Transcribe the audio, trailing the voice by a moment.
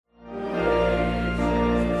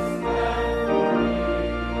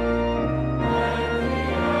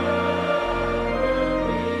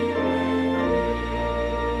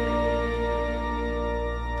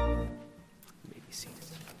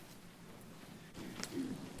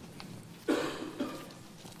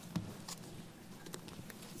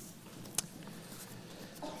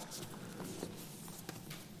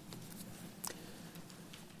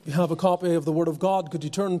If you have a copy of the Word of God, could you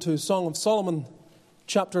turn to Song of Solomon,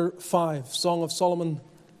 chapter 5. Song of Solomon,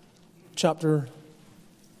 chapter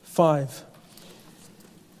 5.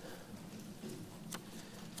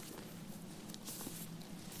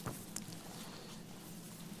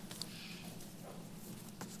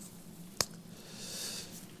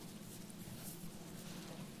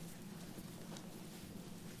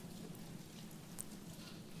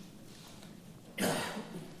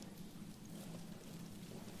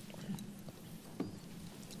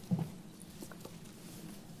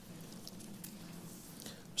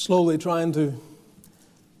 Slowly trying to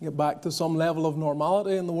get back to some level of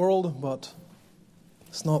normality in the world, but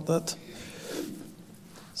it's not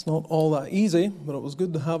all that easy. But it was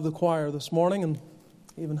good to have the choir this morning and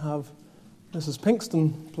even have Mrs.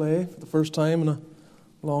 Pinkston play for the first time in a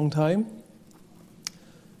long time.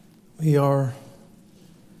 We are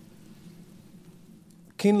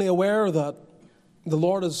keenly aware that the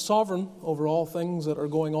Lord is sovereign over all things that are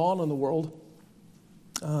going on in the world,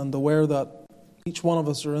 and aware that each one of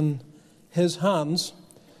us are in His hands.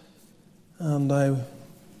 And I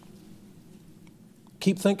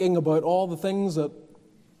keep thinking about all the things that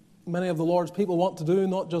many of the Lord's people want to do,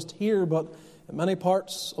 not just here, but in many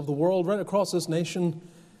parts of the world, right across this nation.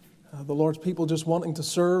 The Lord's people just wanting to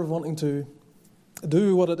serve, wanting to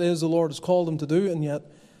do what it is the Lord has called them to do, and yet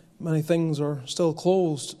many things are still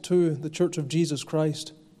closed to the Church of Jesus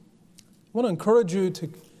Christ. I want to encourage you to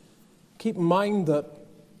keep in mind that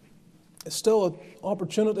it's still an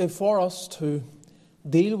opportunity for us to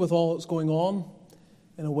deal with all that's going on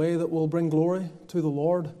in a way that will bring glory to the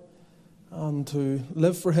Lord, and to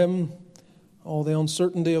live for Him. All the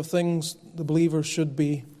uncertainty of things, the believer should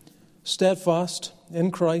be steadfast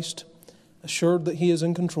in Christ, assured that He is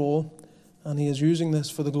in control and He is using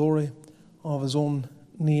this for the glory of His own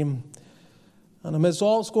name. And amidst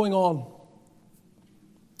all that's going on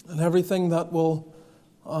and everything that will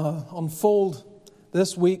unfold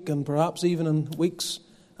this week and perhaps even in weeks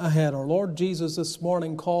ahead, our Lord Jesus this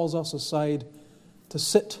morning calls us aside to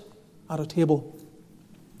sit at a table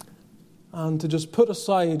and to just put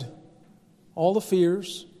aside all the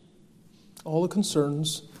fears, all the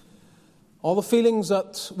concerns, all the feelings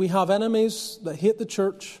that we have enemies that hate the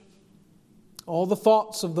church, all the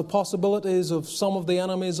thoughts of the possibilities of some of the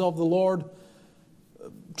enemies of the Lord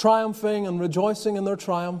triumphing and rejoicing in their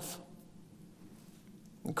triumph.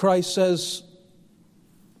 And Christ says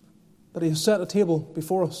that He has set a table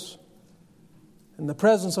before us in the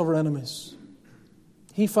presence of our enemies.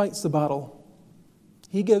 He fights the battle.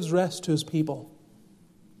 He gives rest to His people.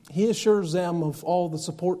 He assures them of all the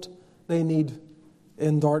support they need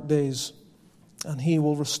in dark days. And He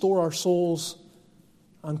will restore our souls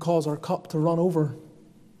and cause our cup to run over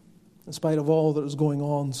in spite of all that is going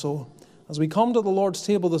on. So as we come to the Lord's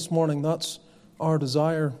table this morning, that's our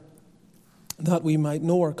desire, that we might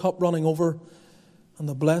know our cup running over and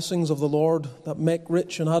the blessings of the Lord that make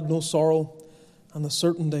rich and add no sorrow, and the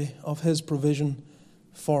certainty of His provision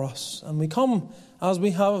for us. And we come, as we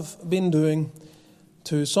have been doing,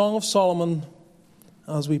 to Song of Solomon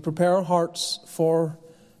as we prepare our hearts for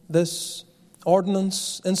this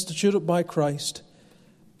ordinance instituted by Christ.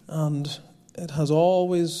 And it has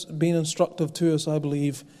always been instructive to us, I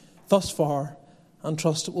believe, thus far, and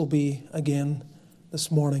trust it will be again this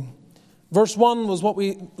morning. Verse 1 was what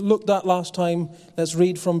we looked at last time. Let's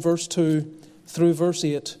read from verse 2 through verse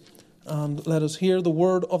 8. And let us hear the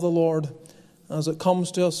word of the Lord as it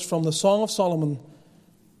comes to us from the Song of Solomon.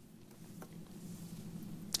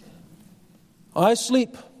 I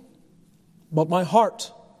sleep, but my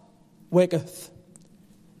heart waketh.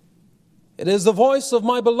 It is the voice of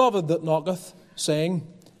my beloved that knocketh, saying,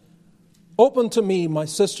 Open to me, my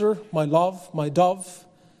sister, my love, my dove,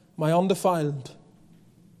 my undefiled.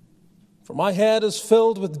 For my head is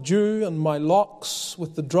filled with dew, and my locks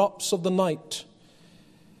with the drops of the night.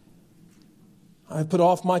 I have put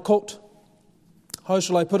off my coat. How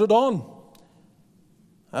shall I put it on?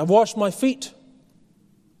 I have washed my feet.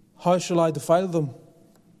 How shall I defile them?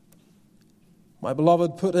 My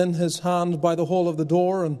beloved put in his hand by the hole of the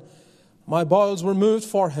door, and my bowels were moved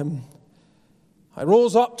for him. I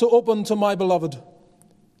rose up to open to my beloved.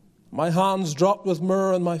 My hands dropped with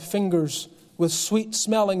myrrh, and my fingers with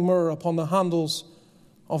sweet-smelling myrrh upon the handles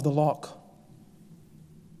of the lock.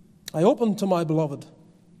 I opened to my beloved,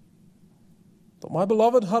 but my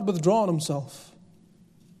beloved had withdrawn himself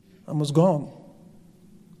and was gone.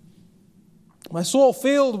 My soul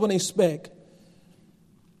failed when he spake.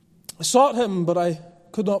 I sought him, but I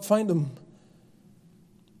could not find him.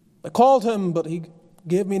 I called him, but he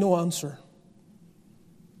gave me no answer.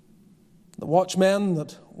 The watchmen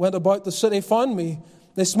that went about the city found me.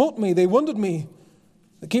 They smote me, they wounded me,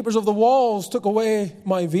 The keepers of the walls took away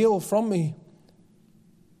my veil from me.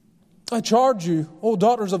 I charge you, O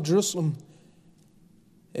daughters of Jerusalem,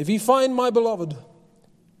 if ye find my beloved,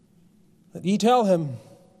 that ye tell him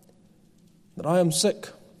that I am sick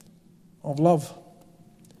of love.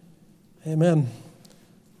 Amen.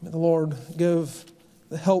 May the Lord give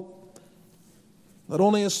the help that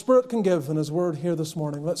only His Spirit can give in His Word here this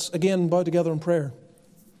morning. Let's again bow together in prayer.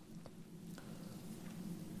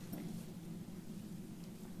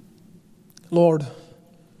 Lord,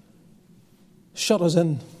 shut us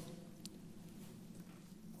in.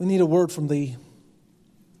 We need a word from Thee.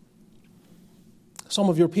 Some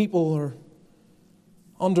of your people are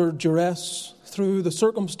under duress through the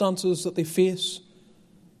circumstances that they face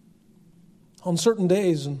on certain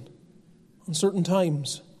days and on certain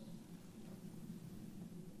times.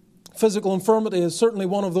 Physical infirmity is certainly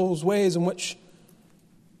one of those ways in which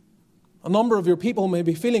a number of your people may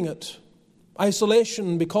be feeling it.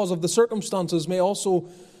 Isolation because of the circumstances may also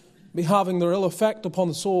be having their ill effect upon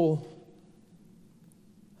the soul.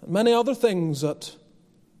 And many other things that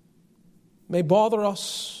may bother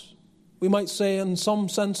us, we might say in some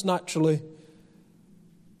sense naturally,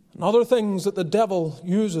 and other things that the devil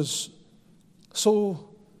uses so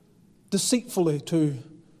deceitfully to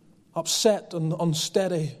upset and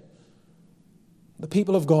unsteady the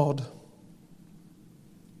people of God.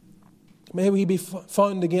 May we be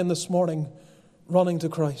found again this morning running to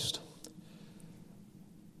Christ.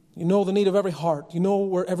 You know the need of every heart. You know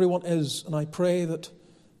where everyone is. And I pray that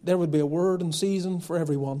there would be a word in season for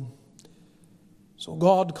everyone. So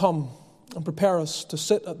God, come and prepare us to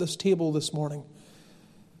sit at this table this morning.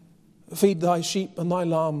 Feed thy sheep and thy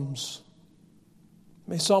lambs.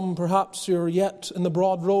 May some, perhaps who are yet in the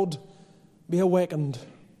broad road, be awakened.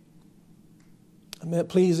 And may it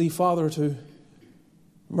please thee, Father, to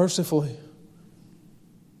mercifully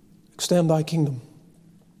extend thy kingdom.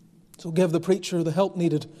 So give the preacher the help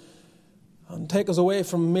needed and take us away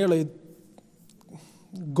from merely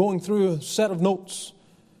going through a set of notes.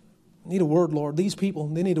 We need a word, Lord. These people,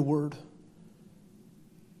 they need a word.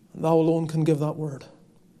 And thou alone can give that word.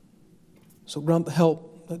 So grant the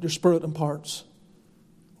help that your Spirit imparts.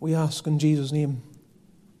 We ask in Jesus' name.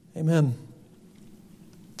 Amen.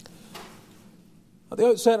 At the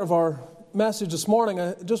outset of our message this morning,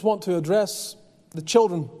 I just want to address the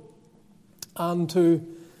children and to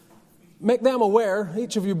make them aware,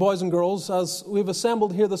 each of you boys and girls, as we've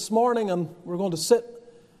assembled here this morning and we're going to sit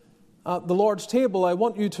at the Lord's table. I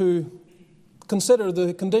want you to consider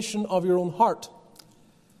the condition of your own heart.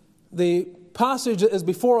 The passage that is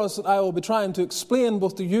before us that I will be trying to explain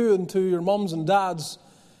both to you and to your mums and dads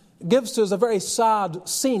gives to us a very sad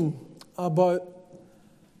scene about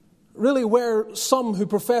really where some who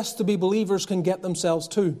profess to be believers can get themselves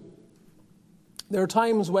to. There are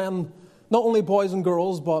times when not only boys and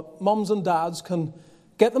girls, but mums and dads can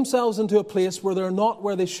get themselves into a place where they're not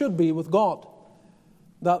where they should be with God.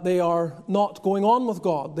 That they are not going on with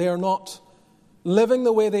God. They are not living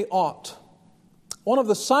the way they ought. One of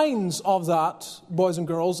the signs of that, boys and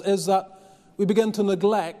girls, is that we begin to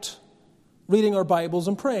neglect reading our Bibles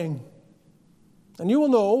and praying. And you will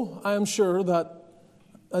know, I am sure, that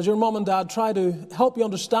as your mom and dad try to help you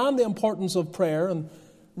understand the importance of prayer and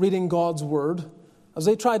reading God's Word, as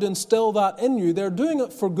they try to instill that in you, they're doing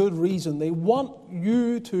it for good reason. They want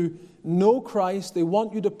you to know Christ. They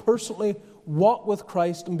want you to personally walk with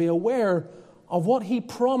Christ and be aware of what He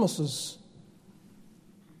promises.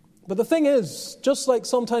 But the thing is, just like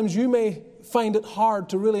sometimes you may find it hard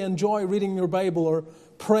to really enjoy reading your Bible or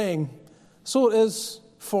praying, so it is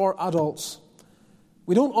for adults.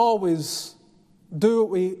 We don't always do what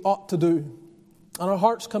we ought to do, and our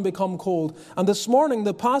hearts can become cold. And this morning,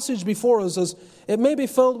 the passage before us, it may be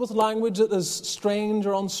filled with language that is strange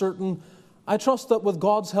or uncertain. I trust that with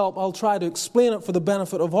God's help, I'll try to explain it for the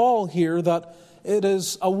benefit of all here, that it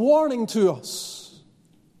is a warning to us.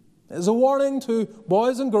 It is a warning to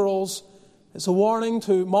boys and girls. It's a warning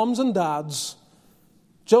to mums and dads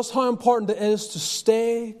just how important it is to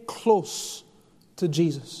stay close to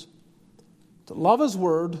Jesus, to love His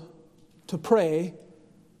Word, to pray,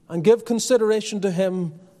 and give consideration to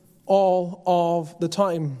Him all of the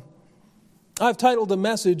time. I've titled the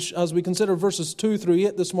message, as we consider verses 2 through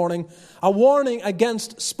 8 this morning, A Warning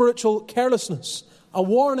Against Spiritual Carelessness. A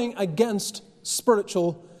warning against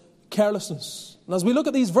spiritual carelessness. And as we look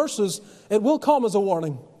at these verses, it will come as a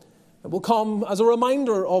warning. It will come as a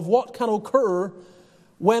reminder of what can occur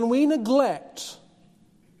when we neglect,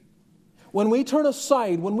 when we turn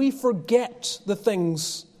aside, when we forget the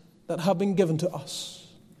things that have been given to us.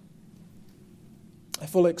 I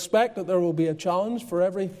fully expect that there will be a challenge for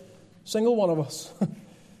every single one of us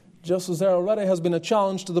just as there already has been a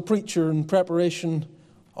challenge to the preacher in preparation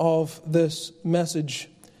of this message.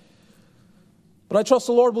 But I trust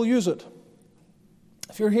the Lord will use it.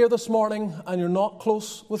 If you're here this morning and you're not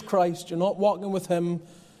close with Christ, you're not walking with Him,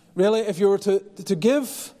 really, if you were to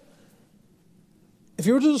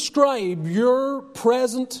describe your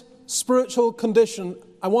present spiritual condition,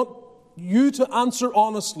 I want you to answer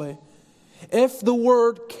honestly. If the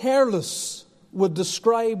word careless would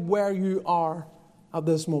describe where you are at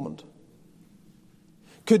this moment,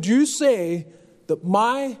 could you say that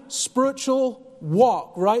my spiritual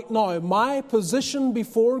walk right now, my position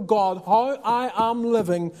before God, how I am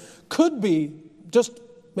living, could be just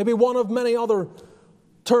maybe one of many other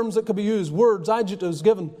terms that could be used, words, adjectives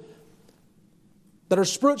given, that our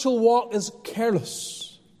spiritual walk is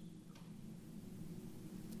careless?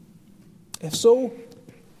 If so,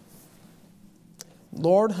 the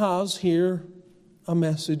Lord has here a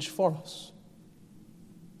message for us.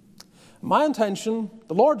 My intention,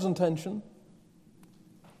 the Lord's intention,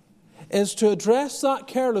 is to address that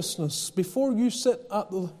carelessness before you sit at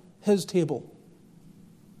His table.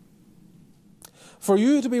 For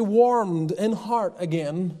you to be warmed in heart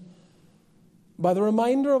again by the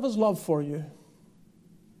reminder of His love for you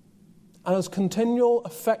and His continual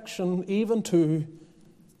affection even to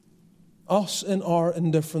us in our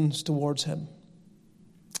indifference towards Him.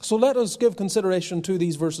 So let us give consideration to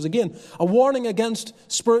these verses. Again, a warning against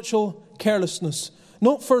spiritual carelessness.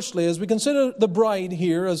 Note firstly, as we consider the bride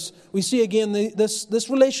here, as we see again this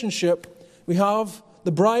relationship, we have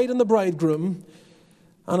the bride and the bridegroom.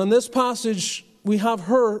 And in this passage, we have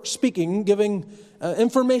her speaking, giving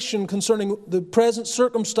information concerning the present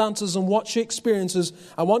circumstances and what she experiences.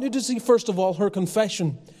 I want you to see, first of all, her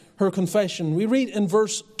confession. Her confession. We read in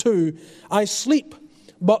verse 2, I sleep,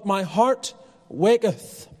 but my heart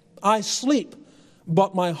waketh. I sleep,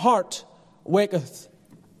 but my heart waketh.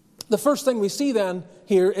 The first thing we see then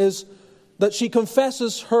here is that she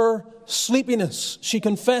confesses her sleepiness. She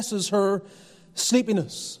confesses her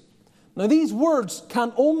sleepiness. Now these words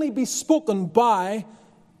can only be spoken by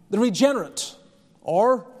the regenerate,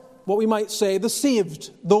 or what we might say, the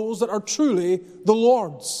saved, those that are truly the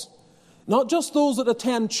Lord's. Not just those that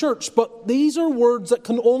attend church, but these are words that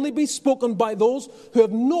can only be spoken by those who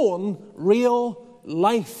have known real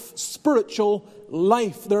life, spiritual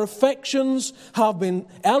life. Their affections have been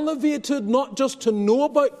elevated not just to know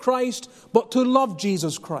about Christ, but to love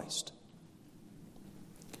Jesus Christ.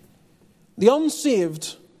 The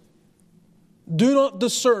unsaved do not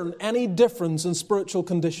discern any difference in spiritual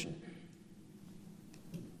condition.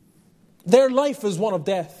 Their life is one of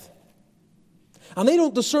death. And they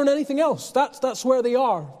don't discern anything else. That's where they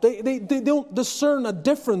are. They don't discern a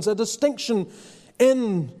difference, a distinction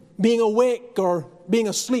in being awake or being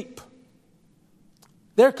asleep.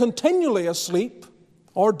 They're continually asleep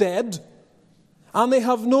or dead, and they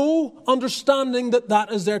have no understanding that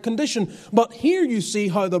that is their condition. But here you see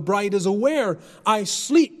how the bride is aware. I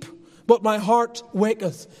sleep, but my heart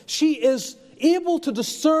waketh. She is able to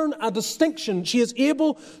discern a distinction. She is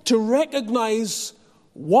able to recognize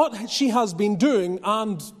what she has been doing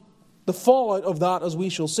and the fallout of that, as we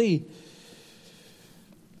shall see.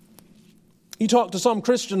 You talk to some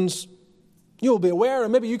Christians, you'll be aware,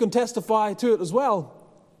 and maybe you can testify to it as well.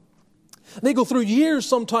 They go through years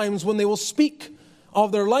sometimes when they will speak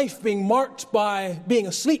of their life being marked by being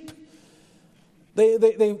asleep.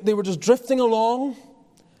 They were just drifting along.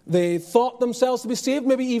 They thought themselves to be saved.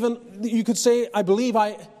 Maybe even you could say, I believe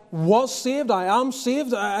I was saved, I am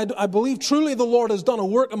saved, I believe truly the Lord has done a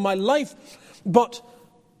work in my life. But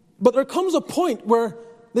there comes a point where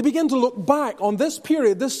they begin to look back on this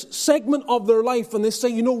period, this segment of their life, and they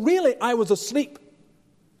say, really, I was asleep.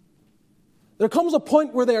 There comes a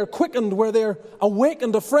point where they are quickened, where they're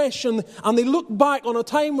awakened afresh, and they look back on a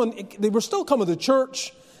time when they were still coming to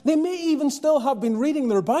church. They may even still have been reading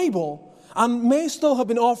their Bible, and may still have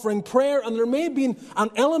been offering prayer, and there may have been an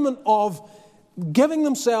element of giving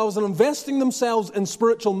themselves and investing themselves in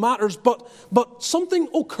spiritual matters, but something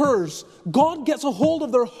occurs. God gets a hold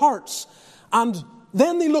of their hearts, and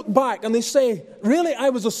then they look back and they say, really,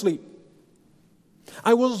 I was asleep.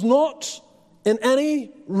 I was not in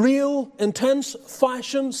any real, intense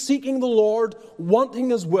fashion seeking the Lord,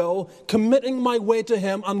 wanting His will, committing my way to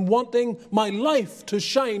Him, and wanting my life to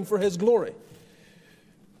shine for His glory.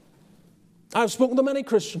 I've spoken to many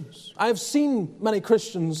Christians. I've seen many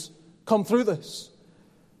Christians come through this.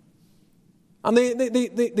 And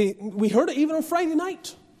we heard it even on Friday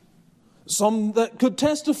night. Some that could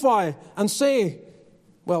testify and say,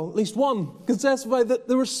 well, at least one could testify that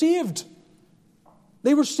they were saved.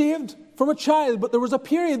 They were saved from a child, but there was a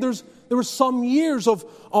period, there were some years of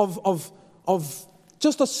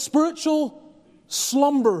just a spiritual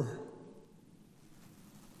slumber.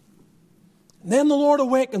 And then the Lord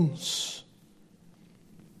awakens.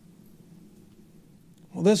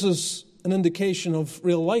 Well, this is an indication of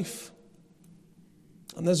real life.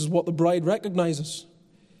 And this is what the bride recognizes.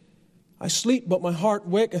 I sleep, but my heart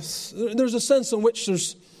waketh. There's a sense in which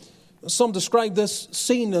some describe this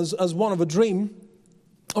scene as one of a dream,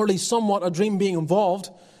 or at least somewhat a dream being involved.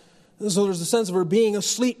 So there's a sense of her being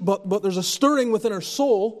asleep, but there's a stirring within her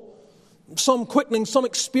soul, some quickening, some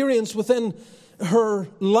experience within her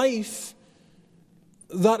life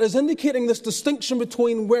that is indicating this distinction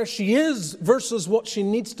between where she is versus what she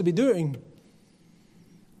needs to be doing.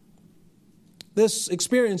 This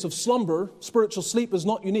experience of slumber, spiritual sleep, is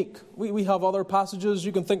not unique. We have other passages.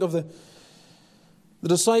 You can think of the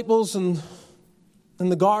disciples in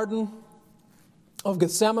the Garden of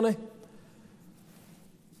Gethsemane.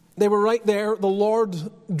 They were right there. The Lord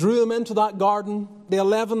drew them into that garden. The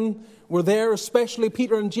 11 were there, especially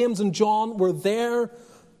Peter and James and John were there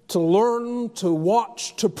to learn, to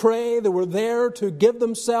watch, to pray. They were there to give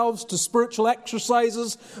themselves to spiritual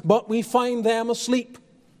exercises, but we find them asleep.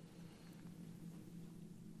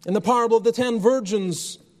 In the parable of the 10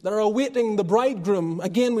 virgins that are awaiting the bridegroom,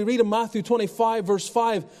 again we read in Matthew 25 verse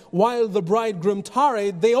 5, while the bridegroom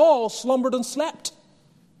tarried, they all slumbered and slept.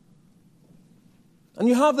 And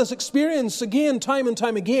you have this experience again, time and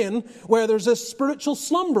time again, where there's this spiritual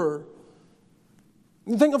slumber.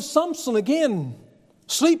 You think of Samson again,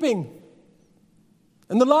 sleeping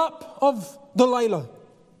in the lap of Delilah.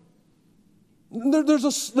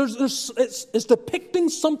 It's depicting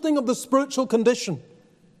something of the spiritual condition.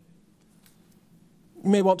 You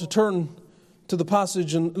may want to turn to the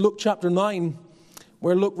passage in Luke chapter 9,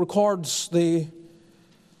 where Luke records the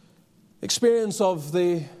experience of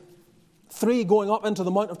the 3 going up into the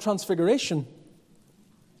Mount of Transfiguration.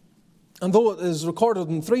 And though it is recorded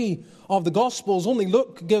in 3 of the Gospels, only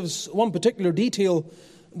Luke gives one particular detail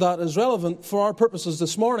that is relevant for our purposes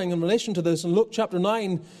this morning in relation to this. In Luke chapter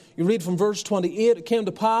 9, you read from verse 28, it came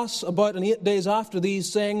to pass about 8 days after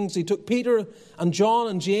these things, he took Peter and John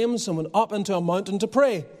and James and went up into a mountain to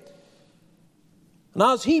pray. And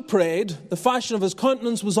as he prayed, the fashion of his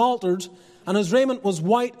countenance was altered, and his raiment was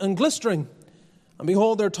white and glistering. And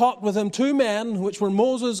behold, there talked with him 2 men, which were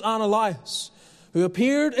Moses and Elias, who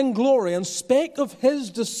appeared in glory and spake of his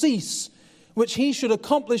decease, which he should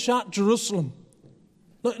accomplish at Jerusalem.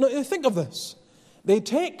 Now think of this.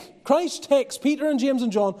 Christ takes Peter and James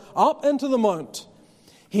and John up into the mount.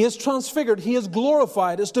 He is transfigured. He is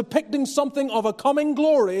glorified. It's depicting something of a coming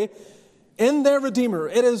glory in their Redeemer.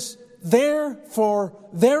 It is there for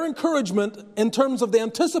their encouragement in terms of the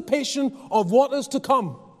anticipation of what is to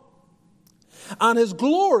come. And his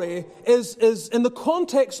glory is in the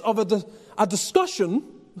context of a discussion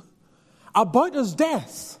about his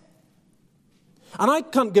death. And I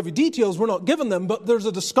can't give you details, we're not given them, but there's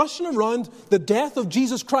a discussion around the death of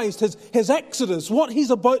Jesus Christ, his exodus, what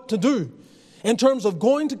he's about to do in terms of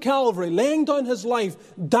going to Calvary, laying down his life,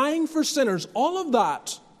 dying for sinners. All of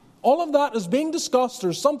that is being discussed.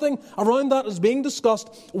 There's something around that is being discussed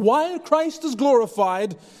while Christ is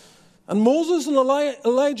glorified and Moses and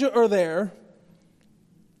Elijah are there.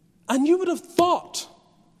 And you would have thought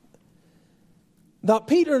that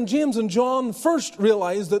Peter and James and John first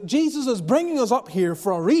realized that Jesus is bringing us up here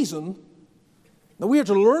for a reason, that we are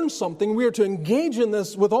to learn something, we are to engage in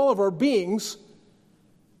this with all of our beings,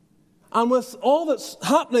 and with all that's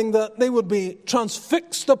happening that they would be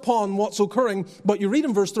transfixed upon what's occurring. But you read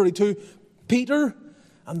in verse 32, Peter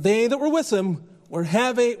and they that were with him were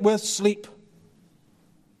heavy with sleep.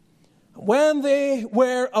 When they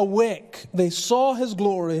were awake, they saw his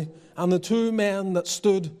glory and the 2 men that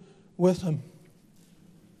stood with him.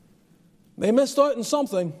 They missed out on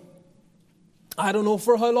something. I don't know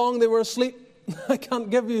for how long they were asleep. I can't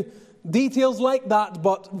give you details like that,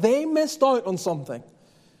 but they missed out on something.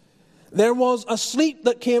 There was a sleep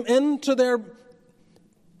that came into their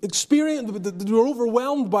experience. They were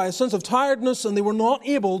overwhelmed by a sense of tiredness, and they were not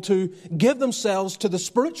able to give themselves to the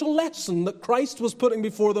spiritual lesson that Christ was putting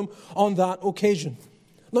before them on that occasion.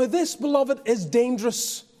 Now this, beloved, is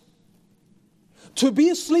dangerous. To be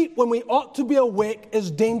asleep when we ought to be awake is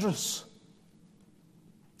dangerous.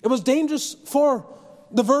 It was dangerous for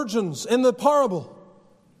the virgins in the parable.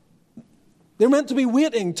 They're meant to be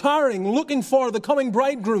waiting, tiring, looking for the coming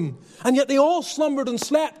bridegroom. And yet they all slumbered and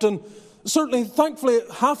slept. And certainly, thankfully,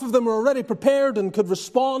 half of them were already prepared and could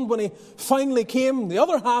respond when he finally came. The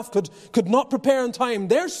other half could not prepare in time.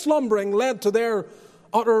 Their slumbering led to their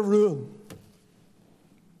utter ruin.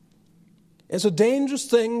 It's a dangerous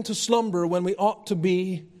thing to slumber when we ought to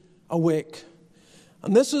be awake.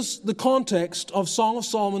 And this is the context of Song of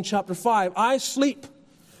Solomon chapter 5. I sleep.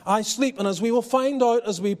 And as we will find out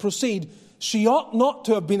as we proceed, she ought not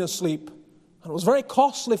to have been asleep. And it was very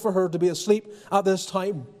costly for her to be asleep at this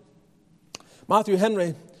time. Matthew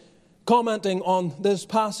Henry, commenting on this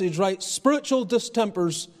passage, writes, spiritual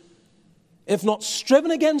distempers, if not striven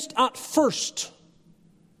against at first,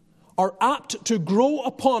 are apt to grow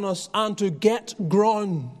upon us and to get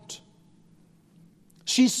ground.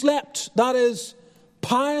 She slept, that is,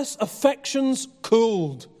 pious affections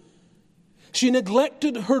cooled. She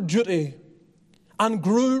neglected her duty and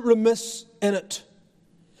grew remiss in it.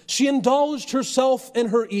 She indulged herself in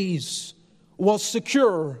her ease, was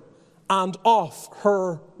secure and off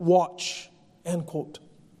her watch. End quote.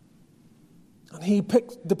 And he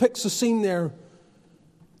depicts a scene there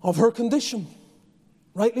of her condition.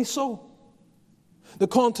 Rightly so. The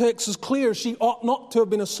context is clear. She ought not to have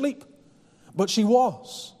been asleep, but she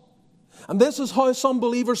was. And this is how some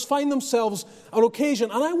believers find themselves on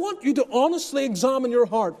occasion. And I want you to honestly examine your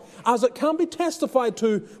heart, as it can be testified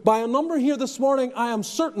to by a number here this morning. I am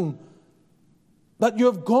certain that you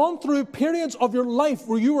have gone through periods of your life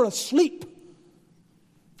where you were asleep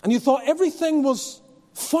and you thought everything was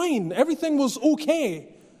fine, everything was okay.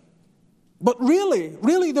 But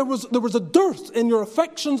really there was a dearth in your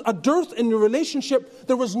affections, a dearth in your relationship.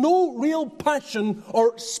 There was no real passion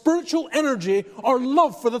or spiritual energy or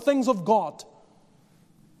love for the things of God.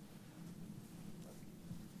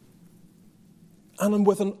 And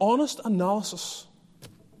with an honest analysis,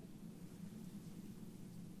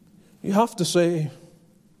 you have to say,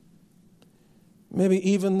 maybe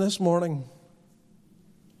even this morning,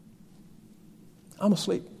 I'm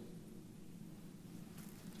asleep.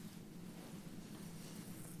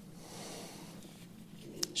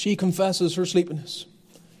 She confesses her sleepiness.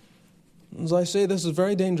 As I say, this is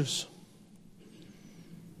very dangerous.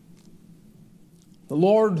 The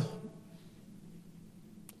Lord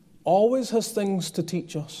always has things to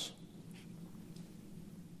teach us.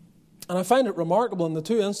 And I find it remarkable in the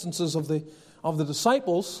two instances of the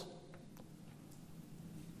disciples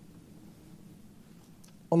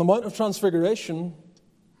on the Mount of Transfiguration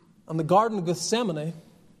and the Garden of Gethsemane.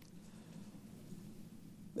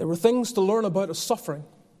 There were things to learn about his suffering.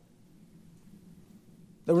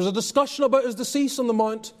 There was a discussion about his decease on the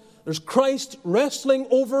mount. There's Christ wrestling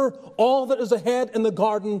over all that is ahead in the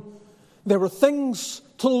garden. There were things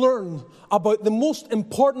to learn about the most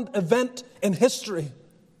important event in history.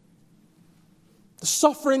 The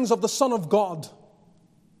sufferings of the Son of God.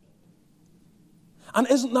 And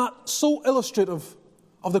isn't that so illustrative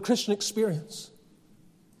of the Christian experience?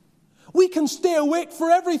 We can stay awake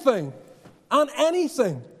for everything and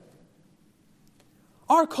anything.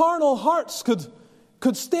 Our carnal hearts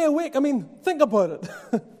could stay awake. I mean, think about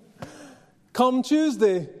it. Come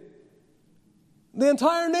Tuesday, the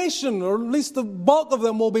entire nation, or at least the bulk of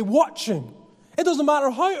them, will be watching. It doesn't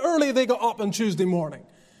matter how early they got up on Tuesday morning.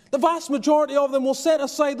 The vast majority of them will set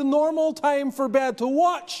aside the normal time for bed to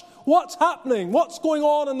watch what's happening, what's going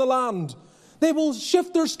on in the land. They will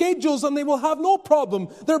shift their schedules and they will have no problem.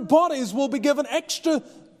 Their bodies will be given extra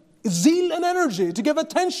zeal and energy to give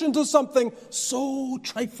attention to something so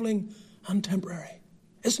trifling and temporary.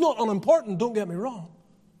 It's not unimportant, don't get me wrong.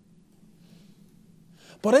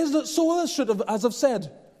 But isn't it so illustrative, as I've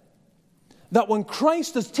said, that when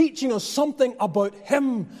Christ is teaching us something about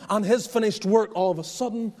Him and His finished work, all of a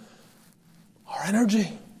sudden, our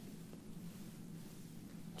energy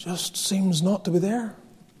just seems not to be there?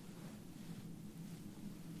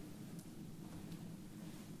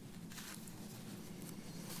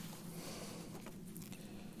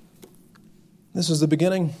 This is the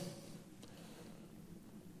beginning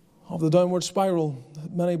of the downward spiral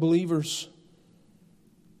that many believers,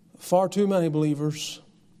 far too many believers,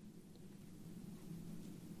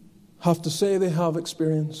 have to say they have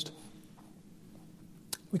experienced.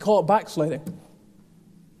 We call it backsliding.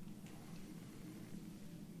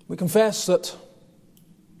 We confess that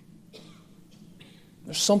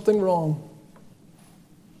there's something wrong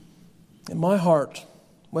in my heart.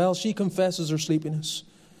 Well, she confesses her sleepiness.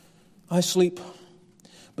 I sleep.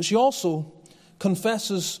 But she also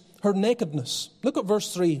confesses her nakedness. Look at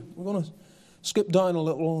verse 3. We're going to skip down a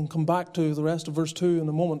little and come back to the rest of verse 2 in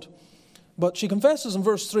a moment. But she confesses in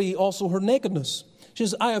verse 3 also her nakedness. She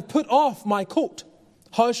says, I have put off my coat.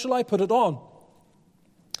 How shall I put it on?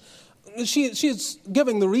 She is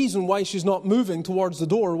giving the reason why she's not moving towards the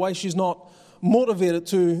door, why she's not motivated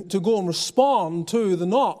to go and respond to the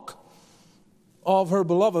knock of her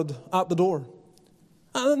beloved at the door.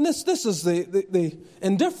 And this is the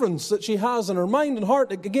indifference that she has in her mind and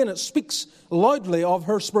heart. Again, it speaks loudly of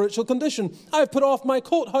her spiritual condition. I have put off my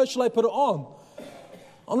coat, how shall I put it on?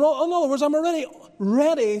 In other words, I'm already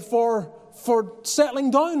ready for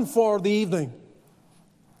settling down for the evening.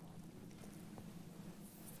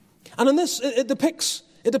 And in this, it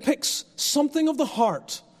depicts something of the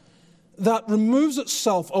heart that removes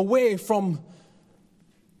itself away from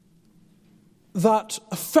that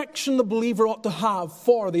affection the believer ought to have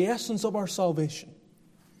for the essence of our salvation.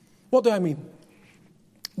 What do I mean?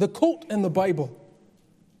 The coat in the Bible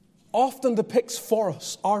often depicts for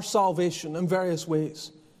us our salvation in various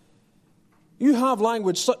ways. You have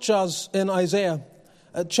language such as in Isaiah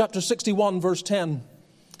chapter 61 verse 10,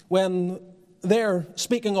 when there,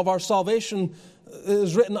 speaking of our salvation,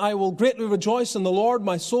 is written, I will greatly rejoice in the Lord,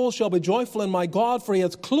 my soul shall be joyful in my God, for he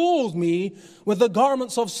hath clothed me with the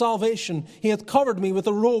garments of salvation. He hath covered me with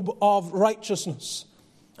a robe of righteousness.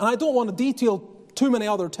 And I don't want to detail too many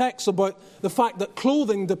other texts about the fact that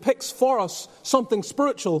clothing depicts for us something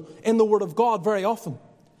spiritual in the Word of God very often.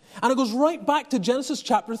 And it goes right back to Genesis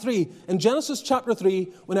chapter 3. In Genesis chapter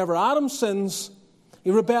 3, whenever Adam sins,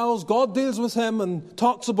 he rebels, God deals with him and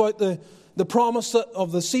talks about the promise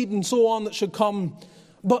of the seed and so on that should come.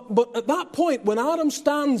 But at that point, when Adam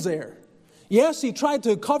stands there, yes, he tried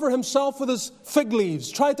to cover himself with his fig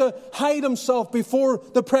leaves, tried to hide himself before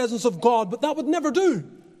the presence of God, but that would never do.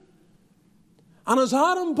 And as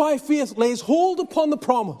Adam by faith lays hold upon the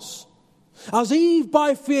promise, as Eve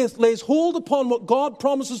by faith lays hold upon what God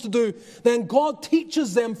promises to do, then God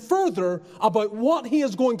teaches them further about what he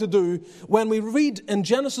is going to do. When we read in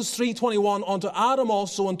Genesis 3:21, unto Adam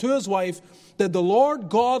also and to his wife did the Lord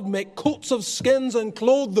God make coats of skins and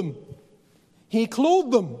clothe them. He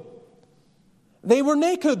clothed them. They were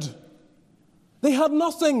naked. They had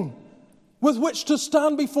nothing with which to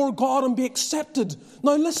stand before God and be accepted.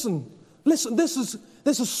 Now listen, this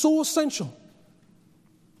is so essential.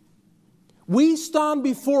 We stand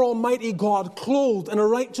before Almighty God clothed in a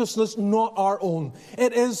righteousness not our own.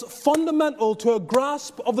 It is fundamental to a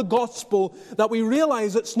grasp of the gospel that we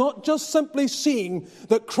realize it's not just simply seeing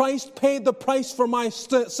that Christ paid the price for my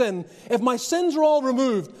sin. If my sins are all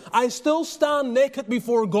removed, I still stand naked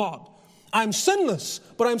before God. I'm sinless,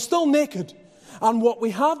 but I'm still naked. And what we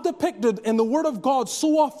have depicted in the Word of God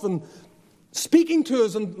so often, speaking to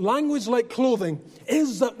us in language like clothing,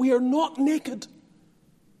 is that we are not naked.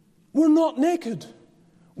 We're not naked.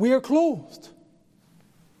 We are clothed.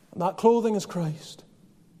 And that clothing is Christ.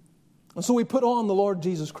 And so we put on the Lord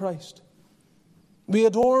Jesus Christ. We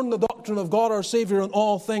adorn the doctrine of God our Savior in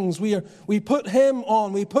all things. We put Him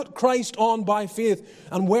on. We put Christ on by faith.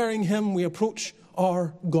 And wearing Him, we approach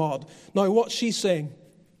our God. Now, what's she saying?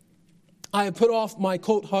 I have put off my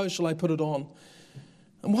coat. How shall I put it on?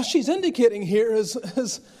 And what she's indicating here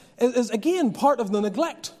is again part of the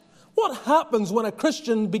neglect. What happens when a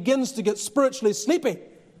Christian begins to get spiritually sleepy?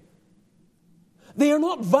 They are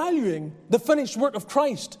not valuing the finished work of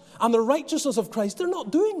Christ and the righteousness of Christ. They're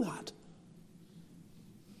not doing that.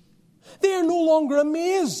 They are no longer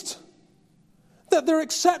amazed that they're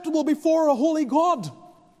acceptable before a holy God.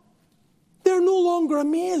 They're no longer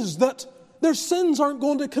amazed that their sins aren't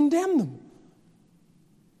going to condemn them.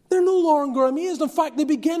 They're no longer amazed. In fact, they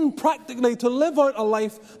begin practically to live out a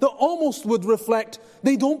life that almost would reflect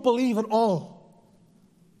they don't believe at all.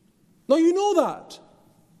 Now, you know that.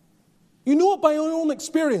 You know it by your own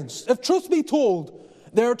experience. If truth be told,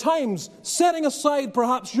 there are times, setting aside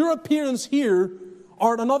perhaps your appearance here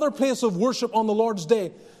or at another place of worship on the Lord's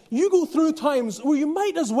Day, you go through times where you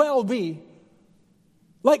might as well be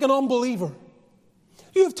like an unbeliever.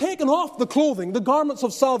 You have taken off the clothing, the garments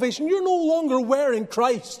of salvation. You're no longer wearing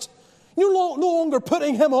Christ. You're no longer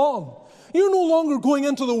putting Him on. You're no longer going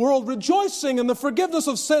into the world rejoicing in the forgiveness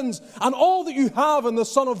of sins and all that you have in the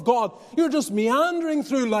Son of God. You're just meandering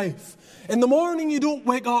through life. In the morning you don't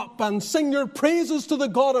wake up and sing your praises to the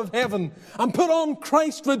God of heaven and put on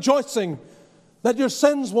Christ rejoicing that your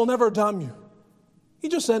sins will never damn you. You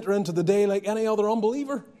just enter into the day like any other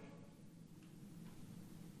unbeliever.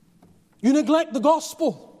 You neglect the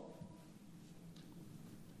gospel.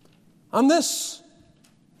 And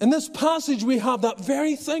in this passage we have that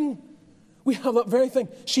very thing. We have that very thing.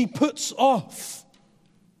 She puts off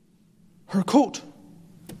her coat.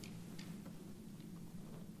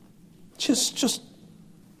 Just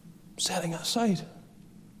setting it aside.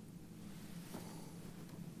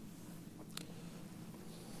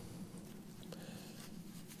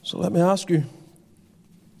 So let me ask you,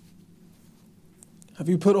 have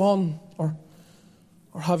you put on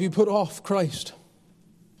or have you put off Christ?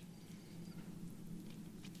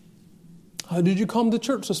 How did you come to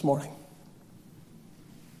church this morning?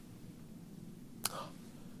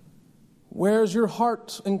 Where's your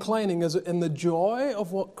heart inclining? Is it in the joy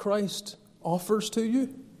of what Christ offers to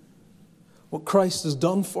you? what Christ has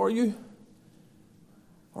done for you?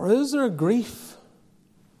 Or is there a grief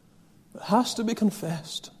that has to be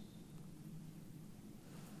confessed?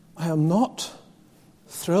 I am not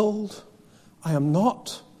thrilled. I am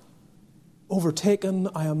not overtaken.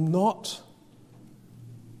 I am not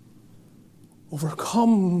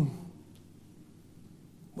overcome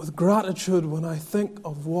with gratitude when I think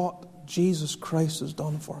of what Jesus Christ has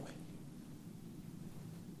done for me.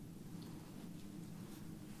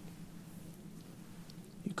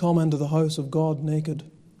 You come into the house of God naked.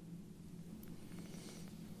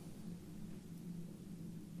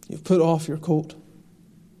 You've put off your coat.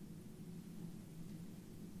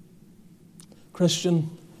 Christian,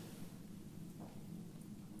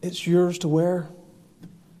 it's yours to wear.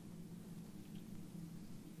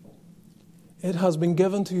 It has been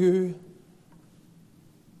given to you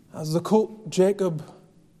as the coat Jacob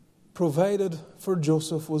provided for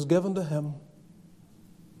Joseph was given to him.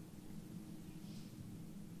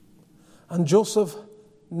 And Joseph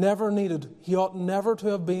never needed, he ought never to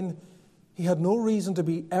have been, he had no reason to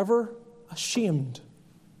be ever ashamed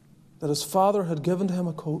that his father had given to him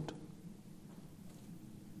a coat.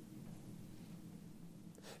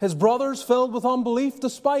 His brothers, filled with unbelief,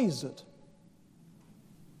 despised it.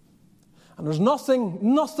 And there's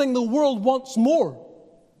nothing the world wants more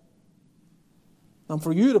than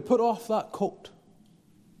for you to put off that coat.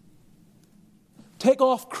 Take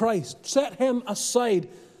off Christ. Set Him aside.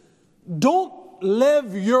 Don't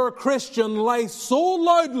live your Christian life so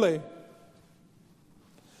loudly.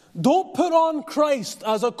 Don't put on Christ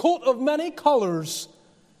as a coat of many colors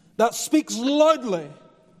that speaks loudly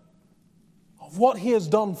of what He has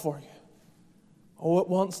done for you. Oh, it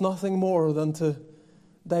wants nothing more than to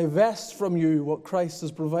divest from you what Christ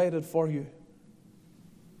has provided for you.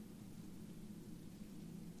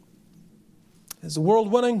 Is the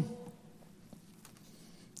world winning?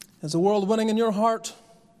 Is the world winning in your heart?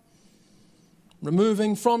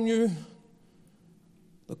 Removing from you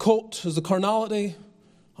the coat is the carnality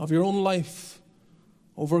of your own life,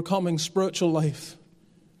 overcoming spiritual life,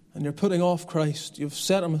 and you're putting off Christ. You've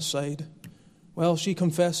set Him aside. Well, she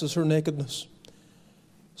confesses her nakedness.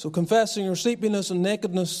 So confessing her sleepiness and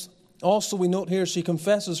nakedness, also we note here she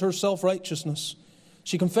confesses her self-righteousness.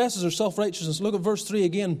 She confesses her self-righteousness. Look at verse 3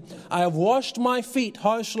 again. I have washed my feet,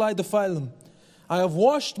 how shall I defile them? I have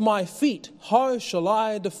washed my feet, how shall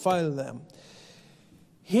I defile them?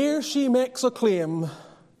 Here she makes a claim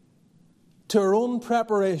to her own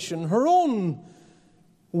preparation, her own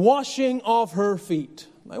washing of her feet.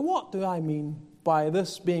 Now, what do I mean by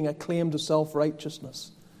this being a claim to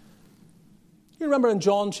self-righteousness? You remember in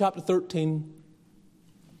John chapter 13,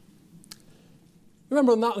 you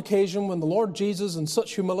remember on that occasion when the Lord Jesus, in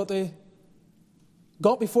such humility,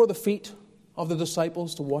 got before the feet of the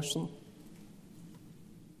disciples to wash them?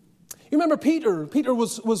 You remember Peter? Peter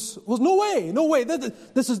was no way.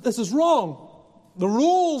 This is wrong. The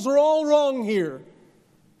rules are all wrong here.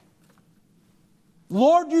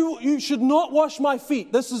 Lord, you should not wash my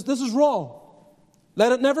feet. This is wrong.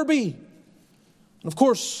 Let it never be. And of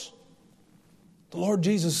course, the Lord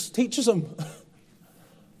Jesus teaches him,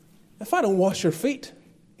 if I don't wash your feet,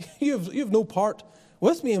 you have no part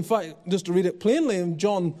with me. In fact, just to read it plainly, in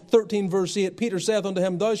John 13, verse 8, Peter saith unto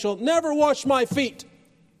him, Thou shalt never wash my feet.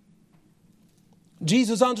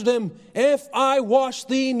 Jesus answered him, If I wash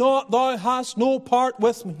thee not, thou hast no part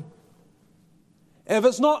with me. If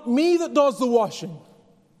it's not me that does the washing,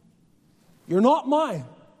 you're not mine.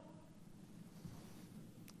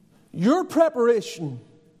 Your preparation,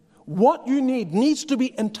 what you need, needs to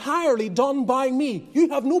be entirely done by me. You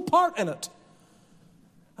have no part in it.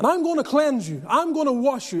 And I'm going to cleanse you. I'm going to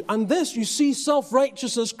wash you. And this, you see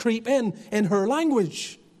self-righteousness creep in her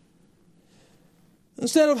language.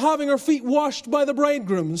 Instead of having her feet washed by the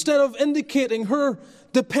bridegroom, instead of indicating her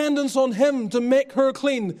dependence on him to make her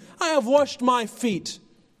clean, I have washed my feet.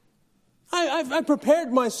 I've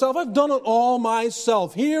prepared myself. I've done it all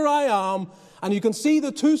myself. Here I am. And you can see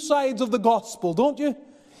the two sides of the gospel, don't you?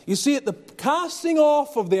 You see it, the casting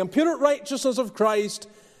off of the imputed righteousness of Christ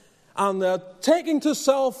and the taking to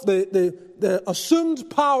self the assumed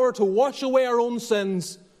power to wash away our own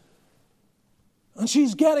sins. And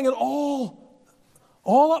she's getting it all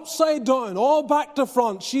upside down, all back to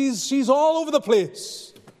front. She's all over the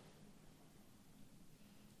place.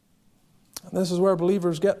 And this is where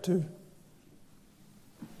believers get to.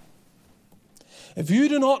 If you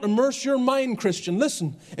do not immerse your mind, Christian,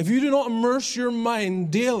 listen, if you do not immerse your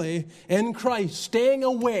mind daily in Christ, staying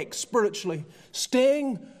awake spiritually,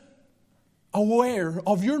 staying aware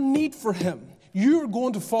of your need for Him, you're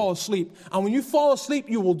going to fall asleep. And when you fall asleep,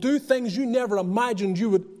 you will do things you never imagined you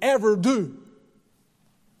would ever do.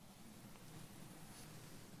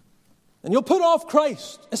 And you'll put off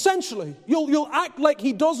Christ, essentially. You'll act like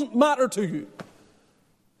He doesn't matter to you.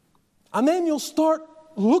 And then you'll start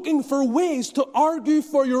looking for ways to argue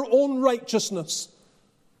for your own righteousness.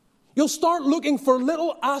 You'll start looking for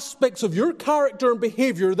little aspects of your character and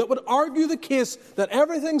behavior that would argue the case that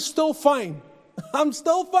everything's still fine. I'm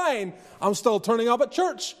still fine. I'm still turning up at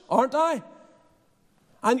church, aren't I?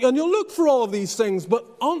 And you'll look for all of these things,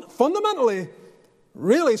 but fundamentally,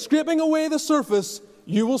 really scraping away the surface,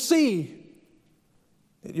 you will see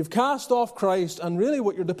that you've cast off Christ, and really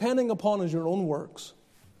what you're depending upon is your own works.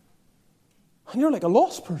 And you're like a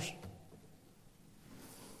lost person.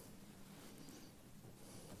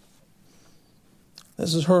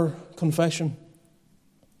 This is her confession.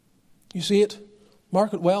 You see it?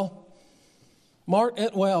 Mark it well. Mark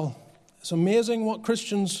it well. It's amazing what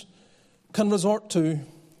Christians can resort to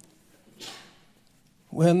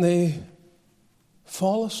when they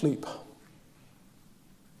fall asleep.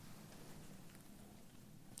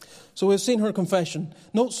 So we've seen her confession.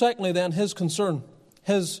 Note secondly then his concern.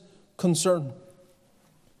 His concern.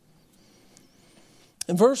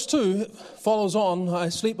 In verse 2, it follows on, I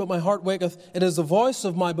sleep but my heart waketh. It is the voice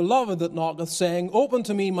of my beloved that knocketh, saying, Open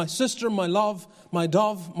to me, my sister, my love, my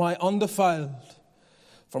dove, my undefiled.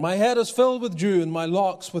 For my head is filled with dew, and my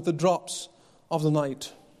locks with the drops of the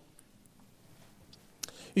night.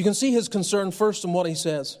 You can see his concern first in what he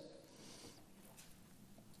says.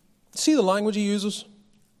 See the language he uses?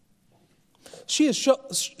 She has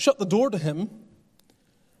shut the door to him,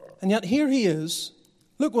 and yet here he is.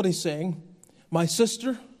 Look what he's saying. My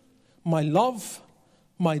sister, my love,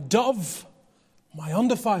 my dove, my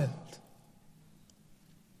undefiled.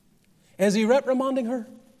 Is he reprimanding her?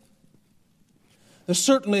 There's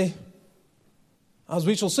certainly, as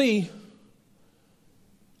we shall see,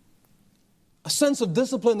 a sense of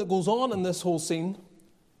discipline that goes on in this whole scene.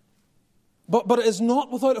 But it is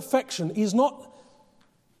not without affection. He's not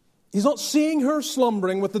seeing her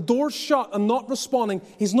slumbering with the door shut and not responding.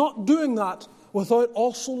 He's not doing that without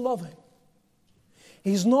also loving.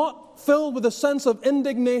 He's not filled with a sense of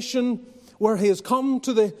indignation where he has come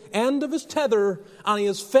to the end of his tether and he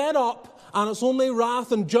is fed up and it's only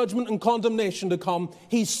wrath and judgment and condemnation to come.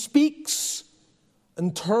 He speaks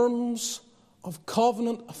in terms of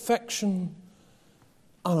covenant affection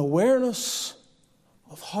and awareness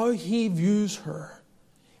of how he views her.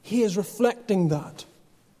 He is reflecting that.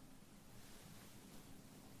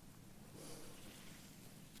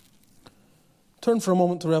 Turn for a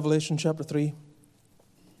moment to Revelation chapter 3.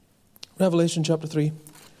 Revelation chapter 3.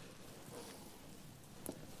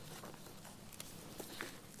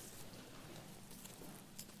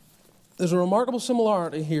 There's a remarkable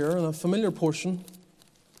similarity here in a familiar portion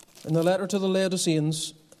in the letter to the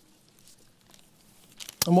Laodiceans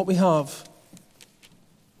and what we have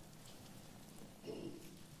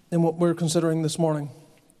in what we're considering this morning.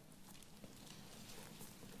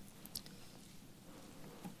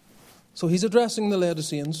 So he's addressing the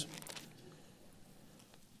Laodiceans.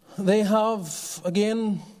 They have,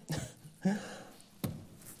 again,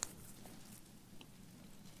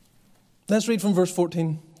 let's read from verse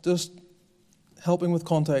 14, just helping with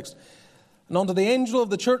context. And unto the angel of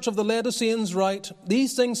the church of the Laodiceans write,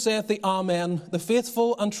 These things saith the Amen, the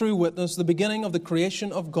faithful and true witness, the beginning of the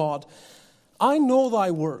creation of God. I know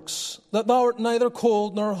thy works, that thou art neither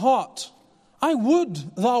cold nor hot. I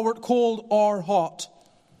would thou wert cold or hot.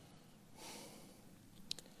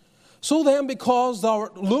 So then, because thou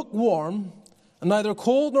art lukewarm, and neither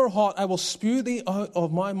cold nor hot, I will spew thee out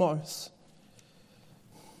of my mouth.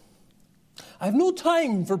 I have no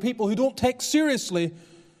time for people who don't take seriously,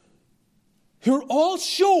 who are all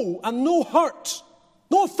show and no heart,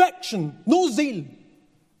 no affection, no zeal.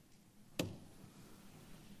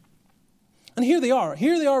 And here they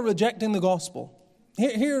are rejecting the gospel.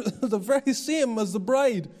 Here the very same as the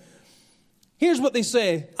bride. Here's what they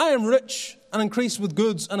say, I am rich and increase with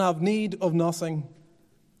goods and have need of nothing.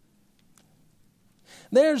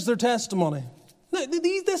 There's their testimony. Now,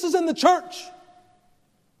 this is in the church.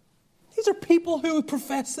 These are people who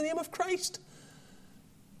profess the name of Christ.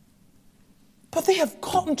 But they have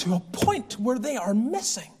gotten to a point where they are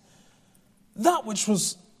missing that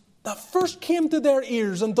that first came to their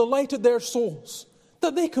ears and delighted their souls,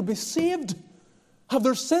 that they could be saved, have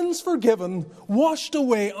their sins forgiven, washed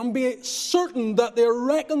away, and be certain that they are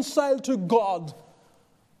reconciled to God.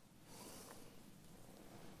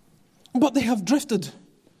 But they have drifted.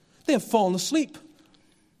 They have fallen asleep.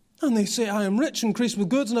 And they say, I am rich, increased with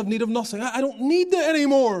goods, and have need of nothing. I don't need that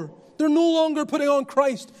anymore. They're no longer putting on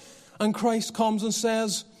Christ. And Christ comes and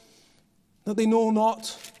says that they know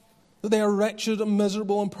not, that they are wretched and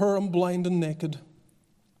miserable and poor and blind and naked.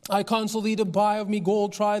 I counsel thee to buy of me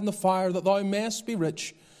gold tried in the fire, that thou mayest be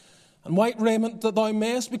rich, and white raiment, that thou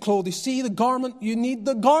mayest be clothed. You see, the garment, you need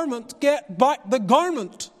the garment. Get back the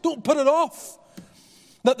garment. Don't put it off.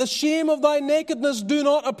 That the shame of thy nakedness do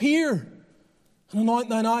not appear. And anoint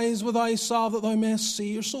thine eyes with eye salve, that thou mayest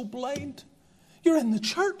see. You're so blind. You're in the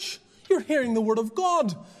church. You're hearing the word of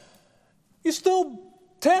God. You still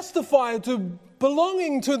testify to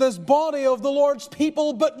belonging to this body of the Lord's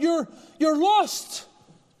people, but you're lost.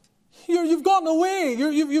 You've gotten away.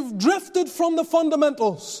 You've drifted from the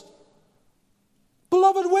fundamentals.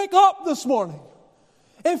 Beloved, wake up this morning.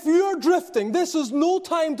 If you're drifting, this is no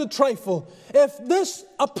time to trifle. If this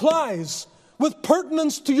applies with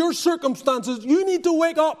pertinence to your circumstances, you need to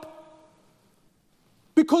wake up.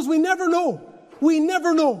 Because we never know. We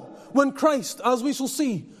never know when Christ, as we shall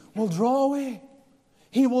see, will draw away.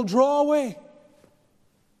 He will draw away.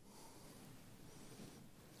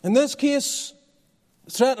 In this case,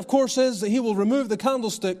 the threat, of course, is that he will remove the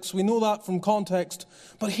candlesticks. We know that from context.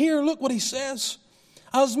 But here, look what he says.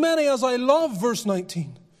 As many as I love, verse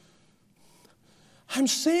 19. I'm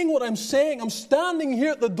saying what I'm saying. I'm standing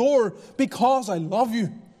here at the door because I love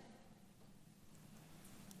you.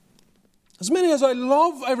 As many as I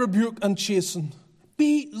love, I rebuke and chasten.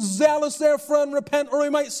 Be zealous therefore and repent. Or I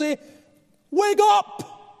might say, wake up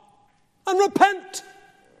and repent.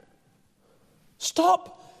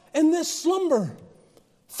 Stop in this slumber,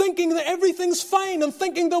 thinking that everything's fine and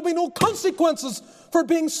thinking there'll be no consequences for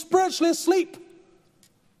being spiritually asleep.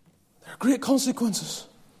 There are great consequences.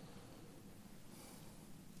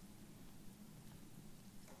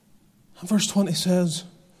 And verse 20 says,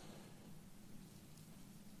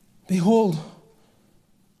 behold,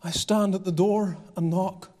 I stand at the door and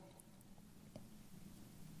knock.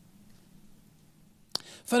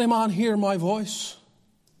 If any man hear my voice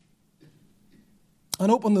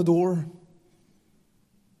and open the door,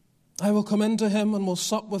 I will come into him and will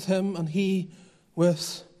sup with him, and he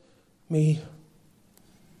with me.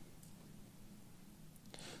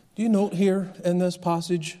 Do you note here in this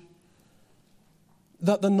passage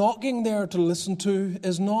that the knocking there to listen to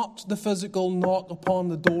is not the physical knock upon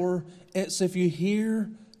the door? It's if you hear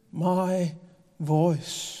my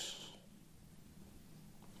voice.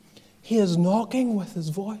 He is knocking with his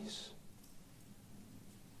voice.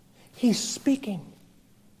 He's speaking.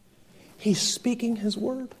 He's speaking his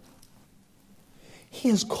word. He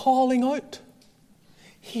is calling out.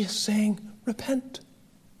 He is saying, repent.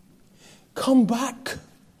 Come back.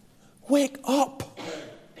 Wake up.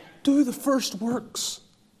 Do the first works.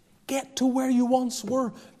 Get to where you once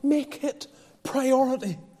were. Make it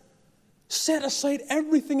priority. Set aside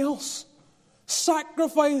everything else.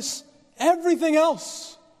 Sacrifice everything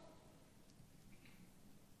else.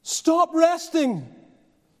 Stop resting.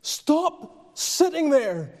 Stop sitting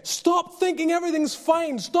there. Stop thinking everything's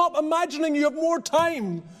fine. Stop imagining you have more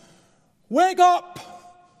time. Wake up.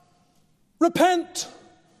 Repent.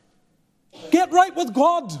 Get right with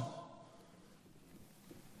God.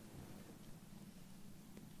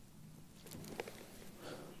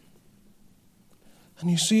 And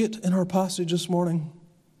you see it in our passage this morning.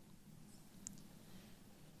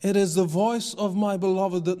 It is the voice of my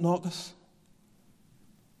beloved that knocketh.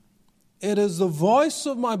 It is the voice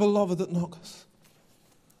of my beloved that knocketh.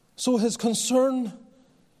 So his concern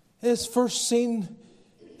is first seen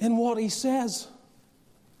in what he says.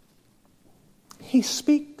 He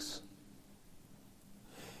speaks.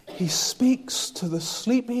 He speaks to the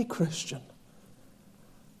sleepy Christian.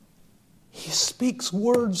 He speaks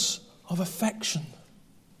words of affection.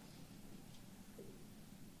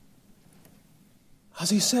 As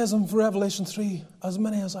he says in Revelation 3, as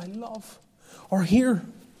many as I love. Or here,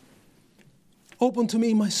 open to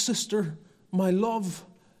me, my sister, my love,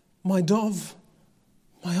 my dove,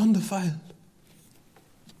 my undefiled.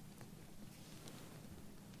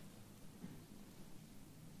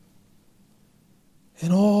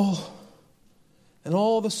 In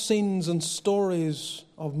all the scenes and stories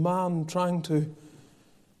of man trying to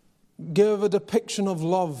give a depiction of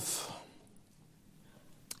love,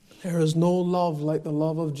 there is no love like the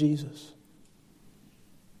love of Jesus.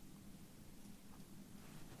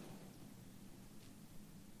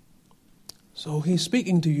 So he's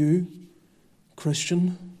speaking to you,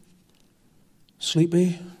 Christian,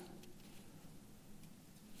 sleepy,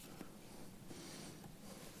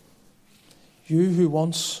 you who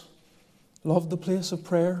once loved the place of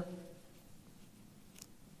prayer,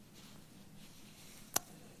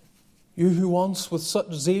 you who once with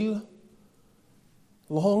such zeal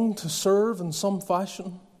longed to serve in some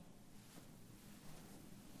fashion,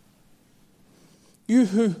 you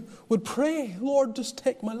who would pray, Lord, just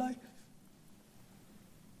take my life.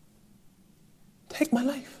 take my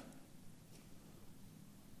life.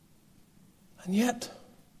 And yet,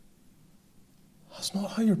 that's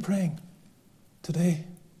not how you're praying today.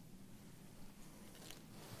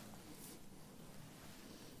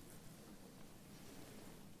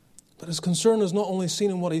 But his concern is not only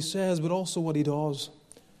seen in what he says, but also what he does.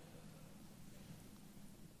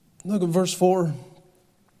 Look at verse 4.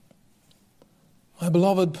 My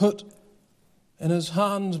beloved put in his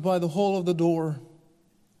hand by the hole of the door,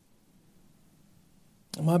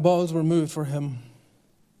 and my bowels were moved for him.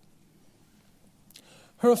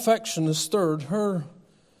 Her affection is stirred. Her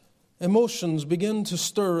emotions begin to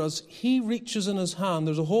stir as he reaches in his hand.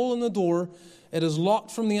 There's a hole in the door. It is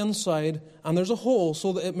locked from the inside, and there's a hole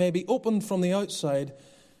so that it may be opened from the outside.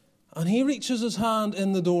 And he reaches his hand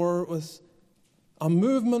in the door with a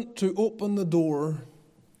movement to open the door.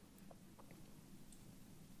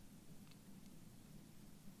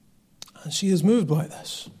 And she is moved by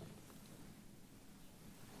this.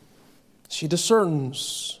 She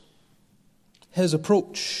discerns his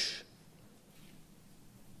approach.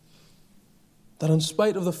 That in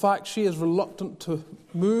spite of the fact she is reluctant to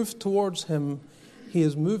move towards him, he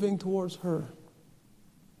is moving towards her.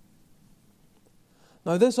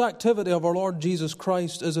 Now, this activity of our Lord Jesus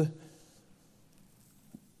Christ is a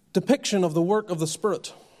depiction of the work of the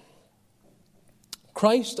Spirit.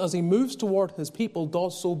 Christ, as he moves toward his people,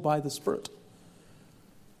 does so by the Spirit.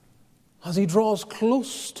 As he draws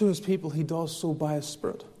close to his people, he does so by his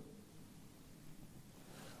Spirit.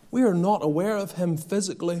 We are not aware of him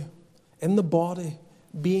physically, in the body,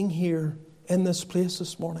 being here in this place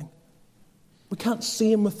this morning. We can't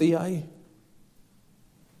see him with the eye.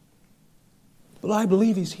 But I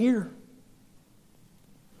believe he's here.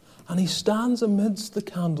 And he stands amidst the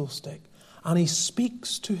candlestick and he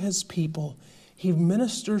speaks to his people. He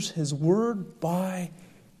ministers his word by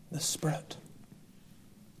the Spirit.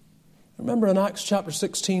 Remember in Acts chapter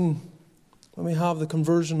 16, when we have the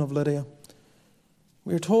conversion of Lydia,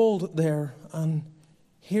 we are told there, and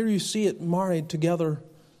here you see it married together,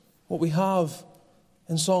 what we have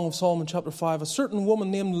in Song of Solomon chapter 5. A certain woman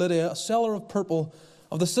named Lydia, a seller of purple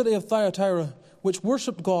of the city of Thyatira, which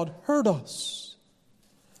worshipped God, heard us,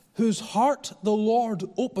 whose heart the Lord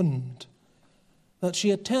opened, that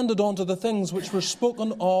she attended unto the things which were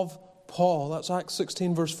spoken of Paul. That's Acts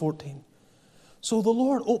 16 verse 14. So the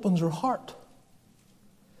Lord opens her heart.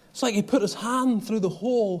 It's like he put his hand through the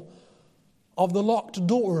hole of the locked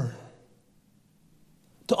door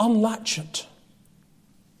to unlatch it.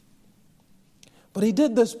 But he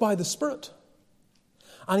did this by the Spirit.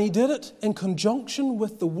 And he did it in conjunction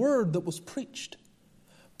with the word that was preached.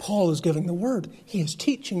 Paul is giving the word. He is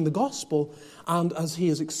teaching the gospel. And as he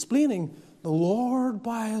is explaining, the Lord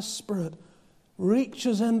by his Spirit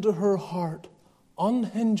reaches into her heart,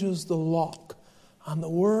 unhinges the lock, and the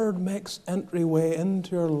word makes entryway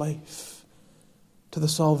into her life to the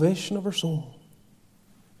salvation of her soul.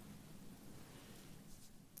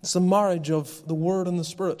 It's the marriage of the Word and the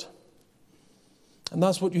Spirit. And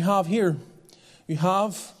that's what you have here. You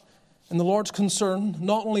have, in the Lord's concern,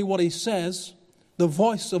 not only what he says, the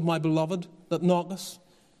voice of my beloved that knocketh.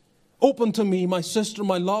 Open to me, my sister,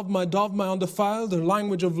 my love, my dove, my undefiled, the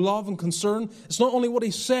language of love and concern. It's not only what he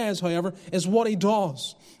says, however, it's what he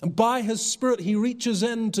does. And by his Spirit, he reaches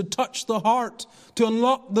in to touch the heart, to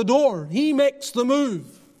unlock the door. He makes the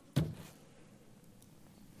move.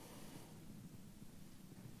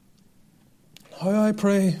 How I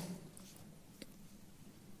pray,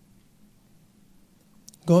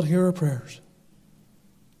 God, hear our prayers.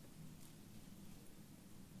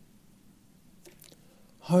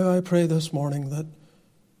 How I pray this morning that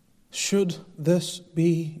should this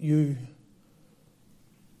be you,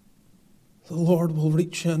 the Lord will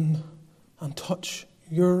reach in and touch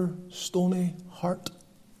your stony heart.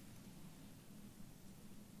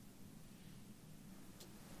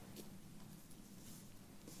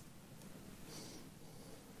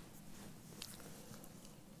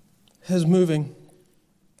 His moving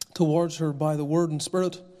towards her by the Word and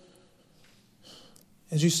Spirit,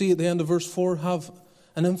 as you see at the end of verse 4, have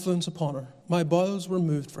an influence upon her. My bowels were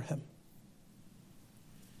moved for him.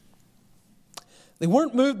 They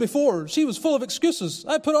weren't moved before. She was full of excuses.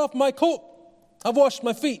 I put off my coat. I've washed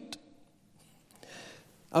my feet.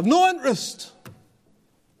 I've no interest.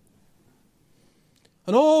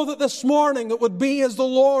 And oh, that this morning it would be as the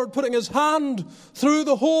Lord putting his hand through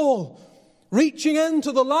the hole, reaching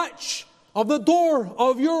into the latch of the door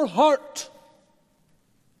of your heart,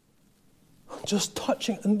 just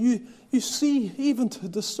touching. And you see, even to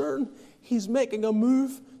discern, he's making a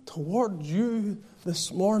move toward you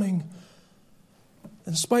this morning,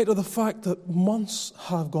 in spite of the fact that months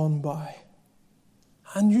have gone by.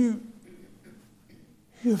 And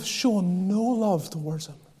you have shown no love towards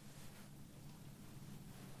him.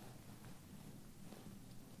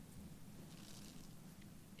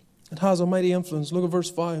 It has a mighty influence. Look at verse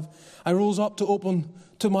 5. I rose up to open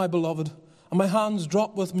to my beloved, and my hands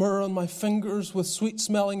dropped with myrrh, and my fingers with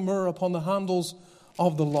sweet-smelling myrrh upon the handles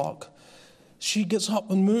of the lock. She gets up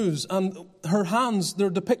and moves, and her hands, they're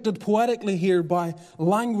depicted poetically here by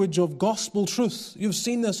language of gospel truth. You've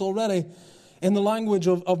seen this already in the language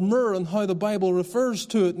of myrrh and how the Bible refers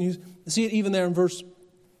to it. And you see it even there in verse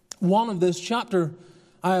 1 of this chapter.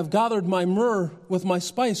 I have gathered my myrrh with my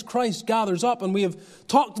spice. Christ gathers up. And we have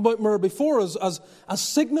talked about myrrh before as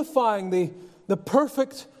signifying the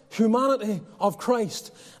perfect humanity of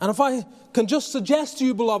Christ. And if I can just suggest to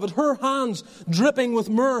you, beloved, her hands dripping with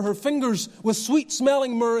myrrh, her fingers with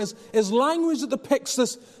sweet-smelling myrrh is language that depicts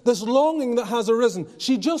this longing that has arisen.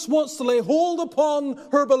 She just wants to lay hold upon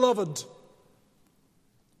her beloved.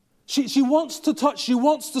 She wants to touch, she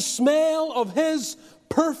wants the smell of his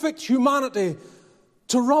perfect humanity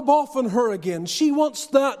to rub off on her again. She wants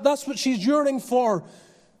that. That's what she's yearning for.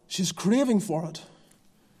 She's craving for it.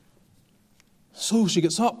 So she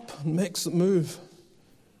gets up and makes the move.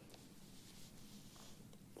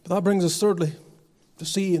 But that brings us thirdly to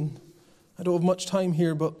see, and I don't have much time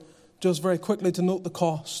here, but just very quickly to note the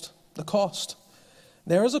cost. The cost.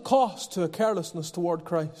 There is a cost to a carelessness toward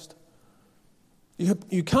Christ.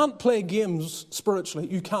 You can't play games spiritually.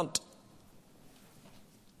 You can't.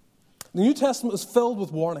 The New Testament is filled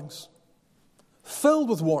with warnings. Filled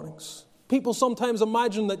with warnings. People sometimes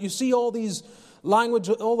imagine that you see all the language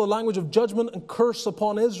of judgment and curse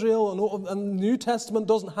upon Israel, and the New Testament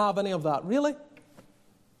doesn't have any of that. Really?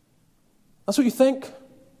 That's what you think?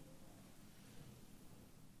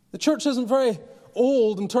 The church isn't very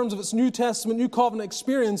old in terms of its New Testament, New Covenant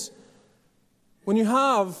experience when you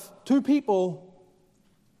have two people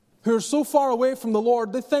who are so far away from the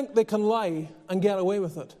Lord, they think they can lie and get away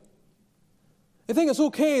with it. They think it's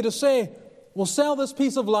okay to say, we'll sell this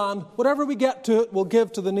piece of land, whatever we get to it, we'll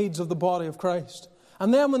give to the needs of the body of Christ.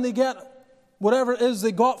 And then when they get whatever it is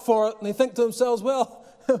they got for it, and they think to themselves, well,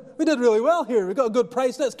 we did really well here, we got a good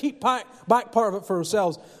price, let's keep back part of it for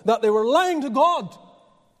ourselves. That they were lying to God.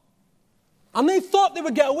 And they thought they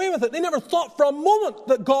would get away with it. They never thought for a moment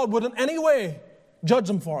that God would in any way judge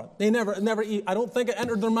them for it. They never, I don't think it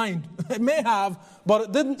entered their mind. It may have, but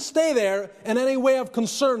it didn't stay there in any way of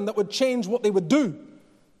concern that would change what they would do.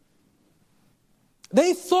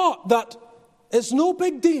 They thought that it's no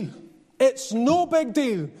big deal. It's no big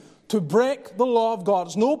deal to break the law of God.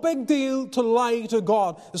 It's no big deal to lie to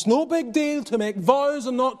God. It's no big deal to make vows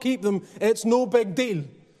and not keep them. It's no big deal.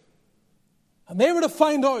 And they were to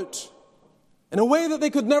find out in a way that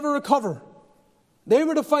they could never recover. They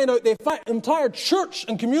were to find out, the entire church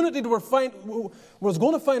and community was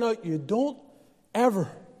going to find out, you don't ever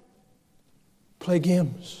play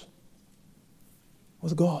games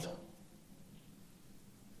with God.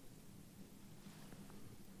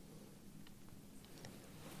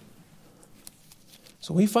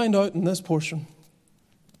 So we find out in this portion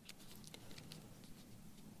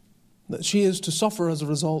that she is to suffer as a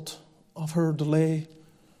result of her delay,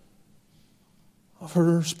 of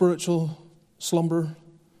her spiritual slumber.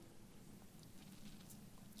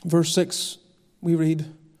 Verse 6, we read,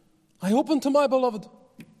 I opened to my beloved,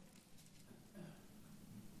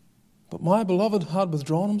 but my beloved had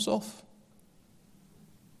withdrawn himself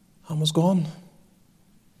and was gone.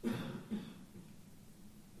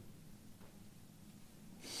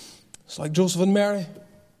 It's like Joseph and Mary,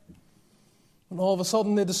 when all of a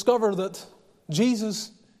sudden they discover that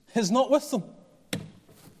Jesus is not with them.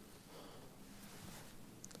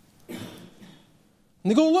 And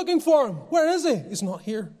they go looking for him. Where is he? He's not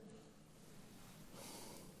here.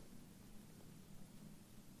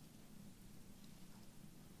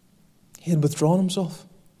 He had withdrawn himself,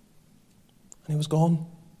 and he was gone.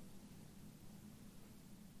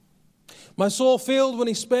 My soul failed when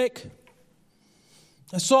he spake.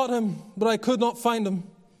 I sought him, but I could not find him.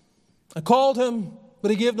 I called him,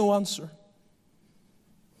 but he gave no answer.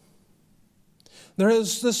 There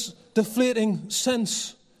is this deflating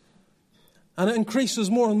sense, and it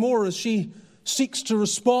increases more and more as she seeks to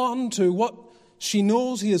respond to what she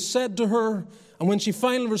knows he has said to her. And when she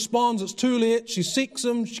finally responds, it's too late. She seeks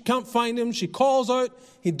him. She can't find him. She calls out.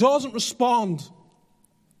 He doesn't respond.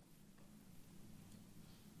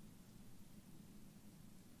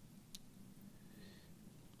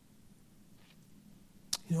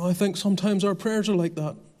 You know, I think sometimes our prayers are like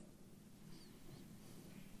that.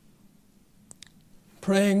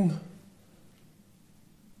 Praying,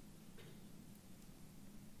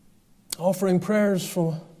 offering prayers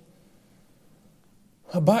from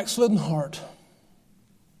a backslidden heart,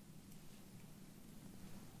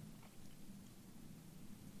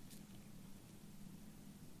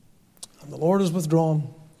 Lord is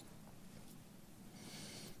withdrawn.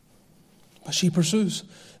 But she pursues.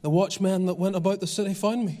 The watchmen that went about the city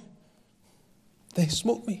found me. They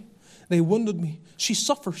smote me. They wounded me. She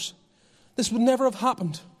suffers. This would never have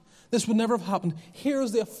happened. This would never have happened. Here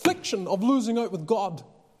is the affliction of losing out with God.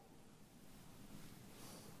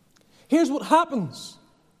 Here's what happens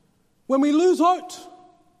when we lose out.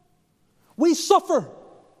 We suffer.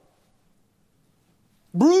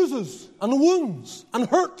 Bruises and wounds and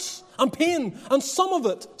hurts and pain. And some of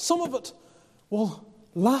it will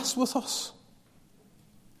last with us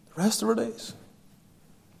the rest of our days.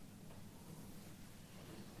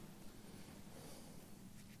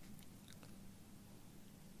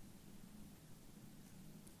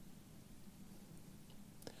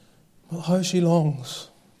 But how she longs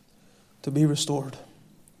to be restored.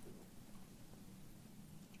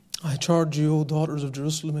 I charge you, O daughters of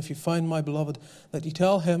Jerusalem, if you find my beloved, that you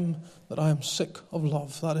tell him that I am sick of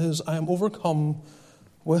love. That is, I am overcome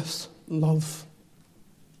with love.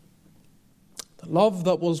 The love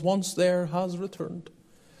that was once there has returned.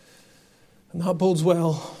 And that bodes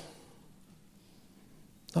well.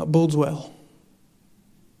 That bodes well.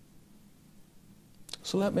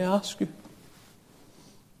 So let me ask you,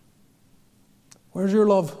 where's your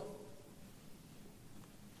love?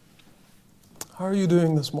 How are you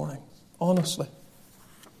doing this morning? Honestly.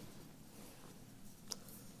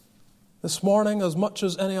 This morning, as much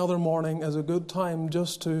as any other morning, is a good time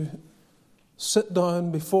just to sit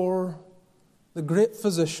down before the great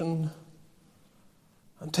physician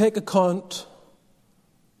and take account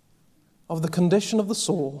of the condition of the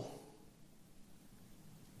soul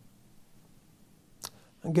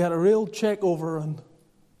and get a real check over and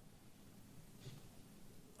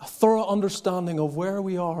a thorough understanding of where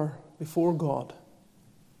we are before God.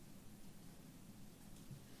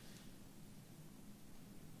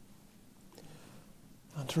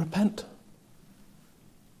 And to repent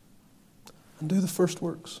and do the first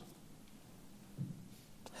works.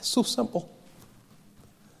 It's so simple.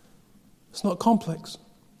 It's not complex.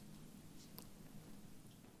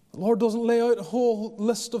 The Lord doesn't lay out a whole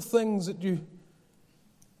list of things that you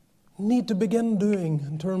need to begin doing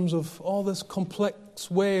in terms of all this complex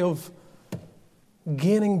way of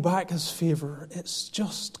gaining back His favor. It's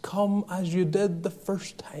just come as you did the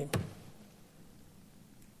first time.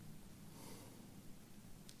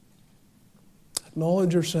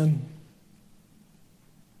 Acknowledge your sin.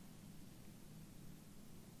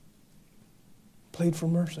 Plead for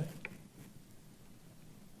mercy.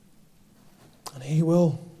 And He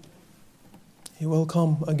will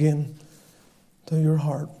come again to your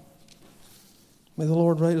heart. May the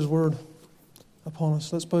Lord write His word upon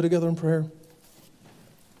us. Let's bow together in prayer.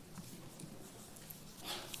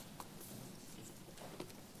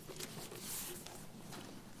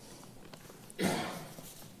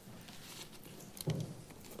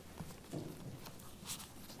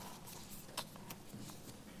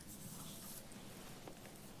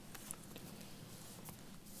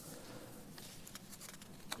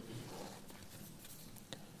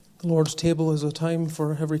 The Lord's table is a time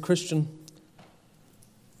for every Christian.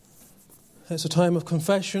 It's a time of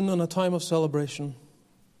confession and a time of celebration.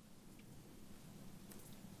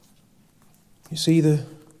 You see the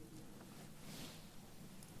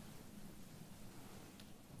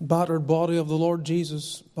battered body of the Lord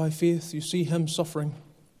Jesus by faith. You see Him suffering.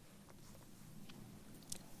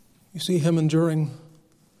 You see Him enduring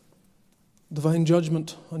divine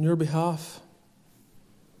judgment on your behalf.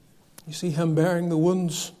 You see Him bearing the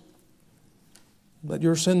wounds that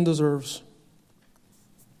your sin deserves.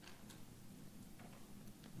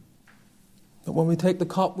 But when we take the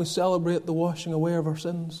cup, we celebrate the washing away of our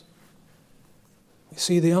sins. We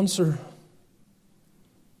see the answer.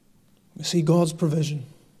 We see God's provision.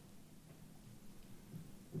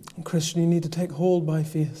 And Christian, you need to take hold by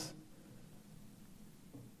faith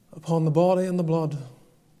upon the body and the blood.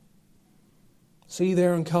 See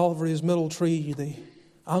there in Calvary's middle tree the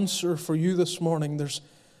answer for you this morning. There's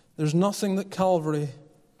nothing that Calvary,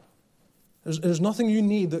 there's nothing you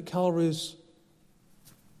need that Calvary is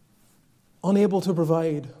unable to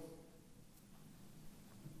provide.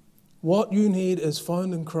 What you need is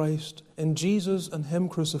found in Christ, in Jesus and Him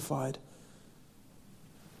crucified.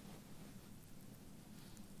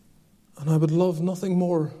 And I would love nothing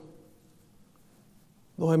more,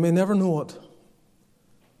 though I may never know it,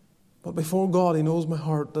 but before God, He knows my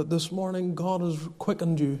heart, that this morning God has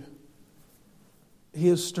quickened you. He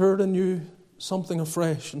has stirred in you something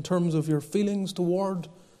afresh in terms of your feelings toward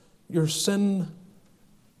your sin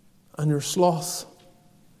and your sloth.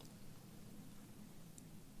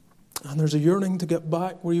 And there's a yearning to get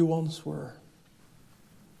back where you once were.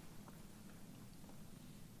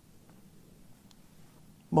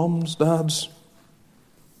 Mums, dads,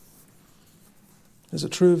 is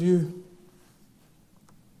it true of you?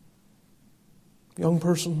 Young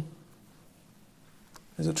person,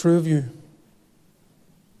 is it true of you?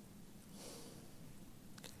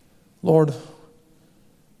 Lord,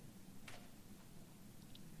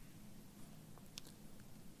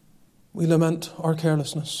 we lament our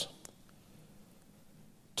carelessness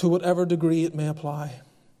to whatever degree it may apply.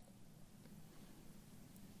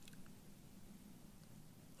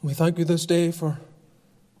 We thank you this day for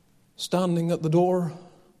standing at the door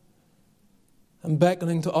and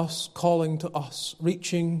beckoning to us, calling to us,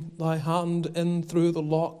 reaching thy hand in through the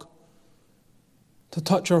lock to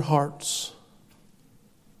touch our hearts.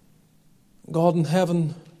 God in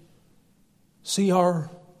heaven, see our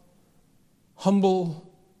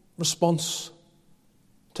humble response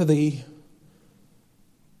to thee.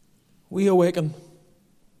 We awaken,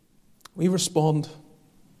 we respond.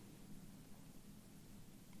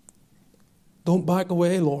 Don't back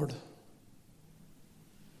away, Lord.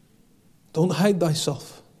 Don't hide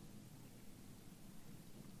thyself.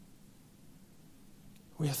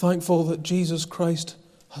 We are thankful that Jesus Christ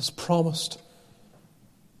has promised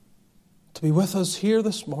to be with us here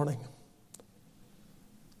this morning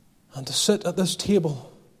and to sit at this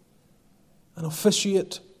table and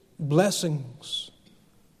officiate blessings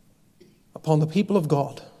upon the people of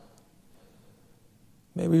God.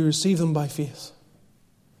 May we receive them by faith,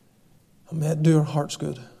 and may it do our hearts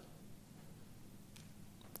good.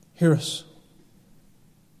 Hear us,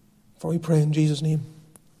 for we pray in Jesus' name.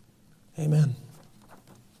 Amen.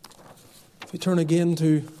 If we turn again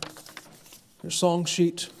to your song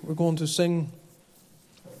sheet, we're going to sing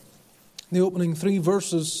the opening 3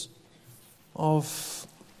 verses of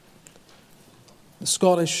the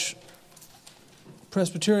Scottish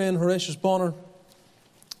Presbyterian Horatius Bonner.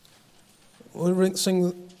 We'll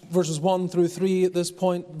sing verses 1 through 3 at this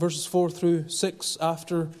point, verses 4 through 6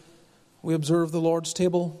 after we observe the Lord's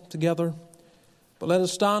table together. But let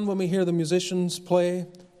us stand when we hear the musicians play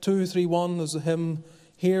 2, 3, 1 as the hymn,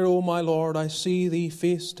 Here, O my Lord, I see thee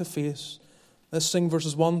face to face. Let's sing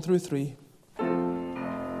verses 1 through 3.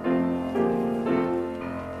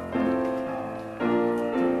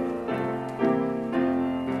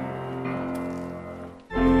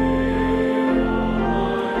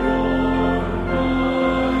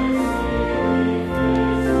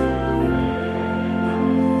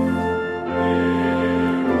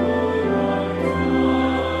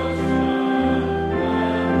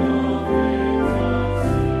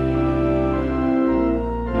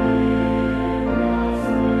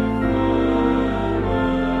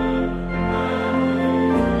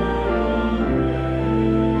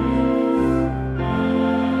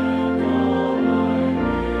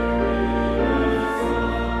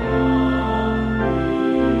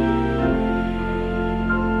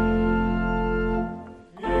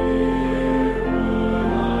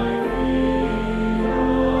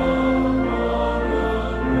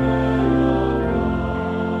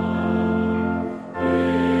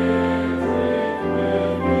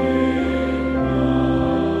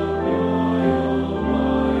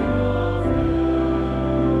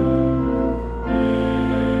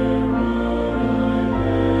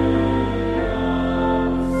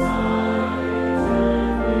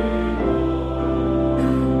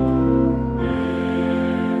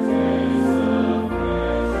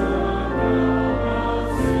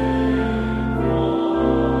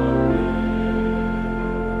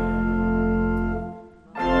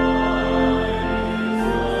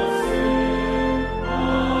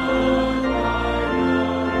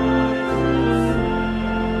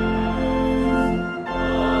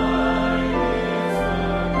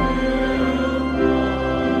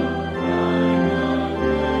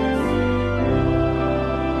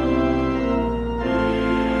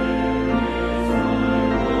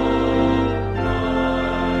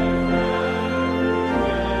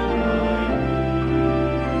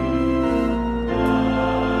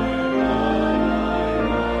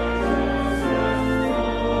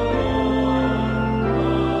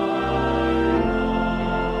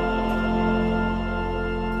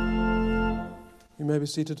 You may be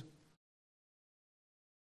seated.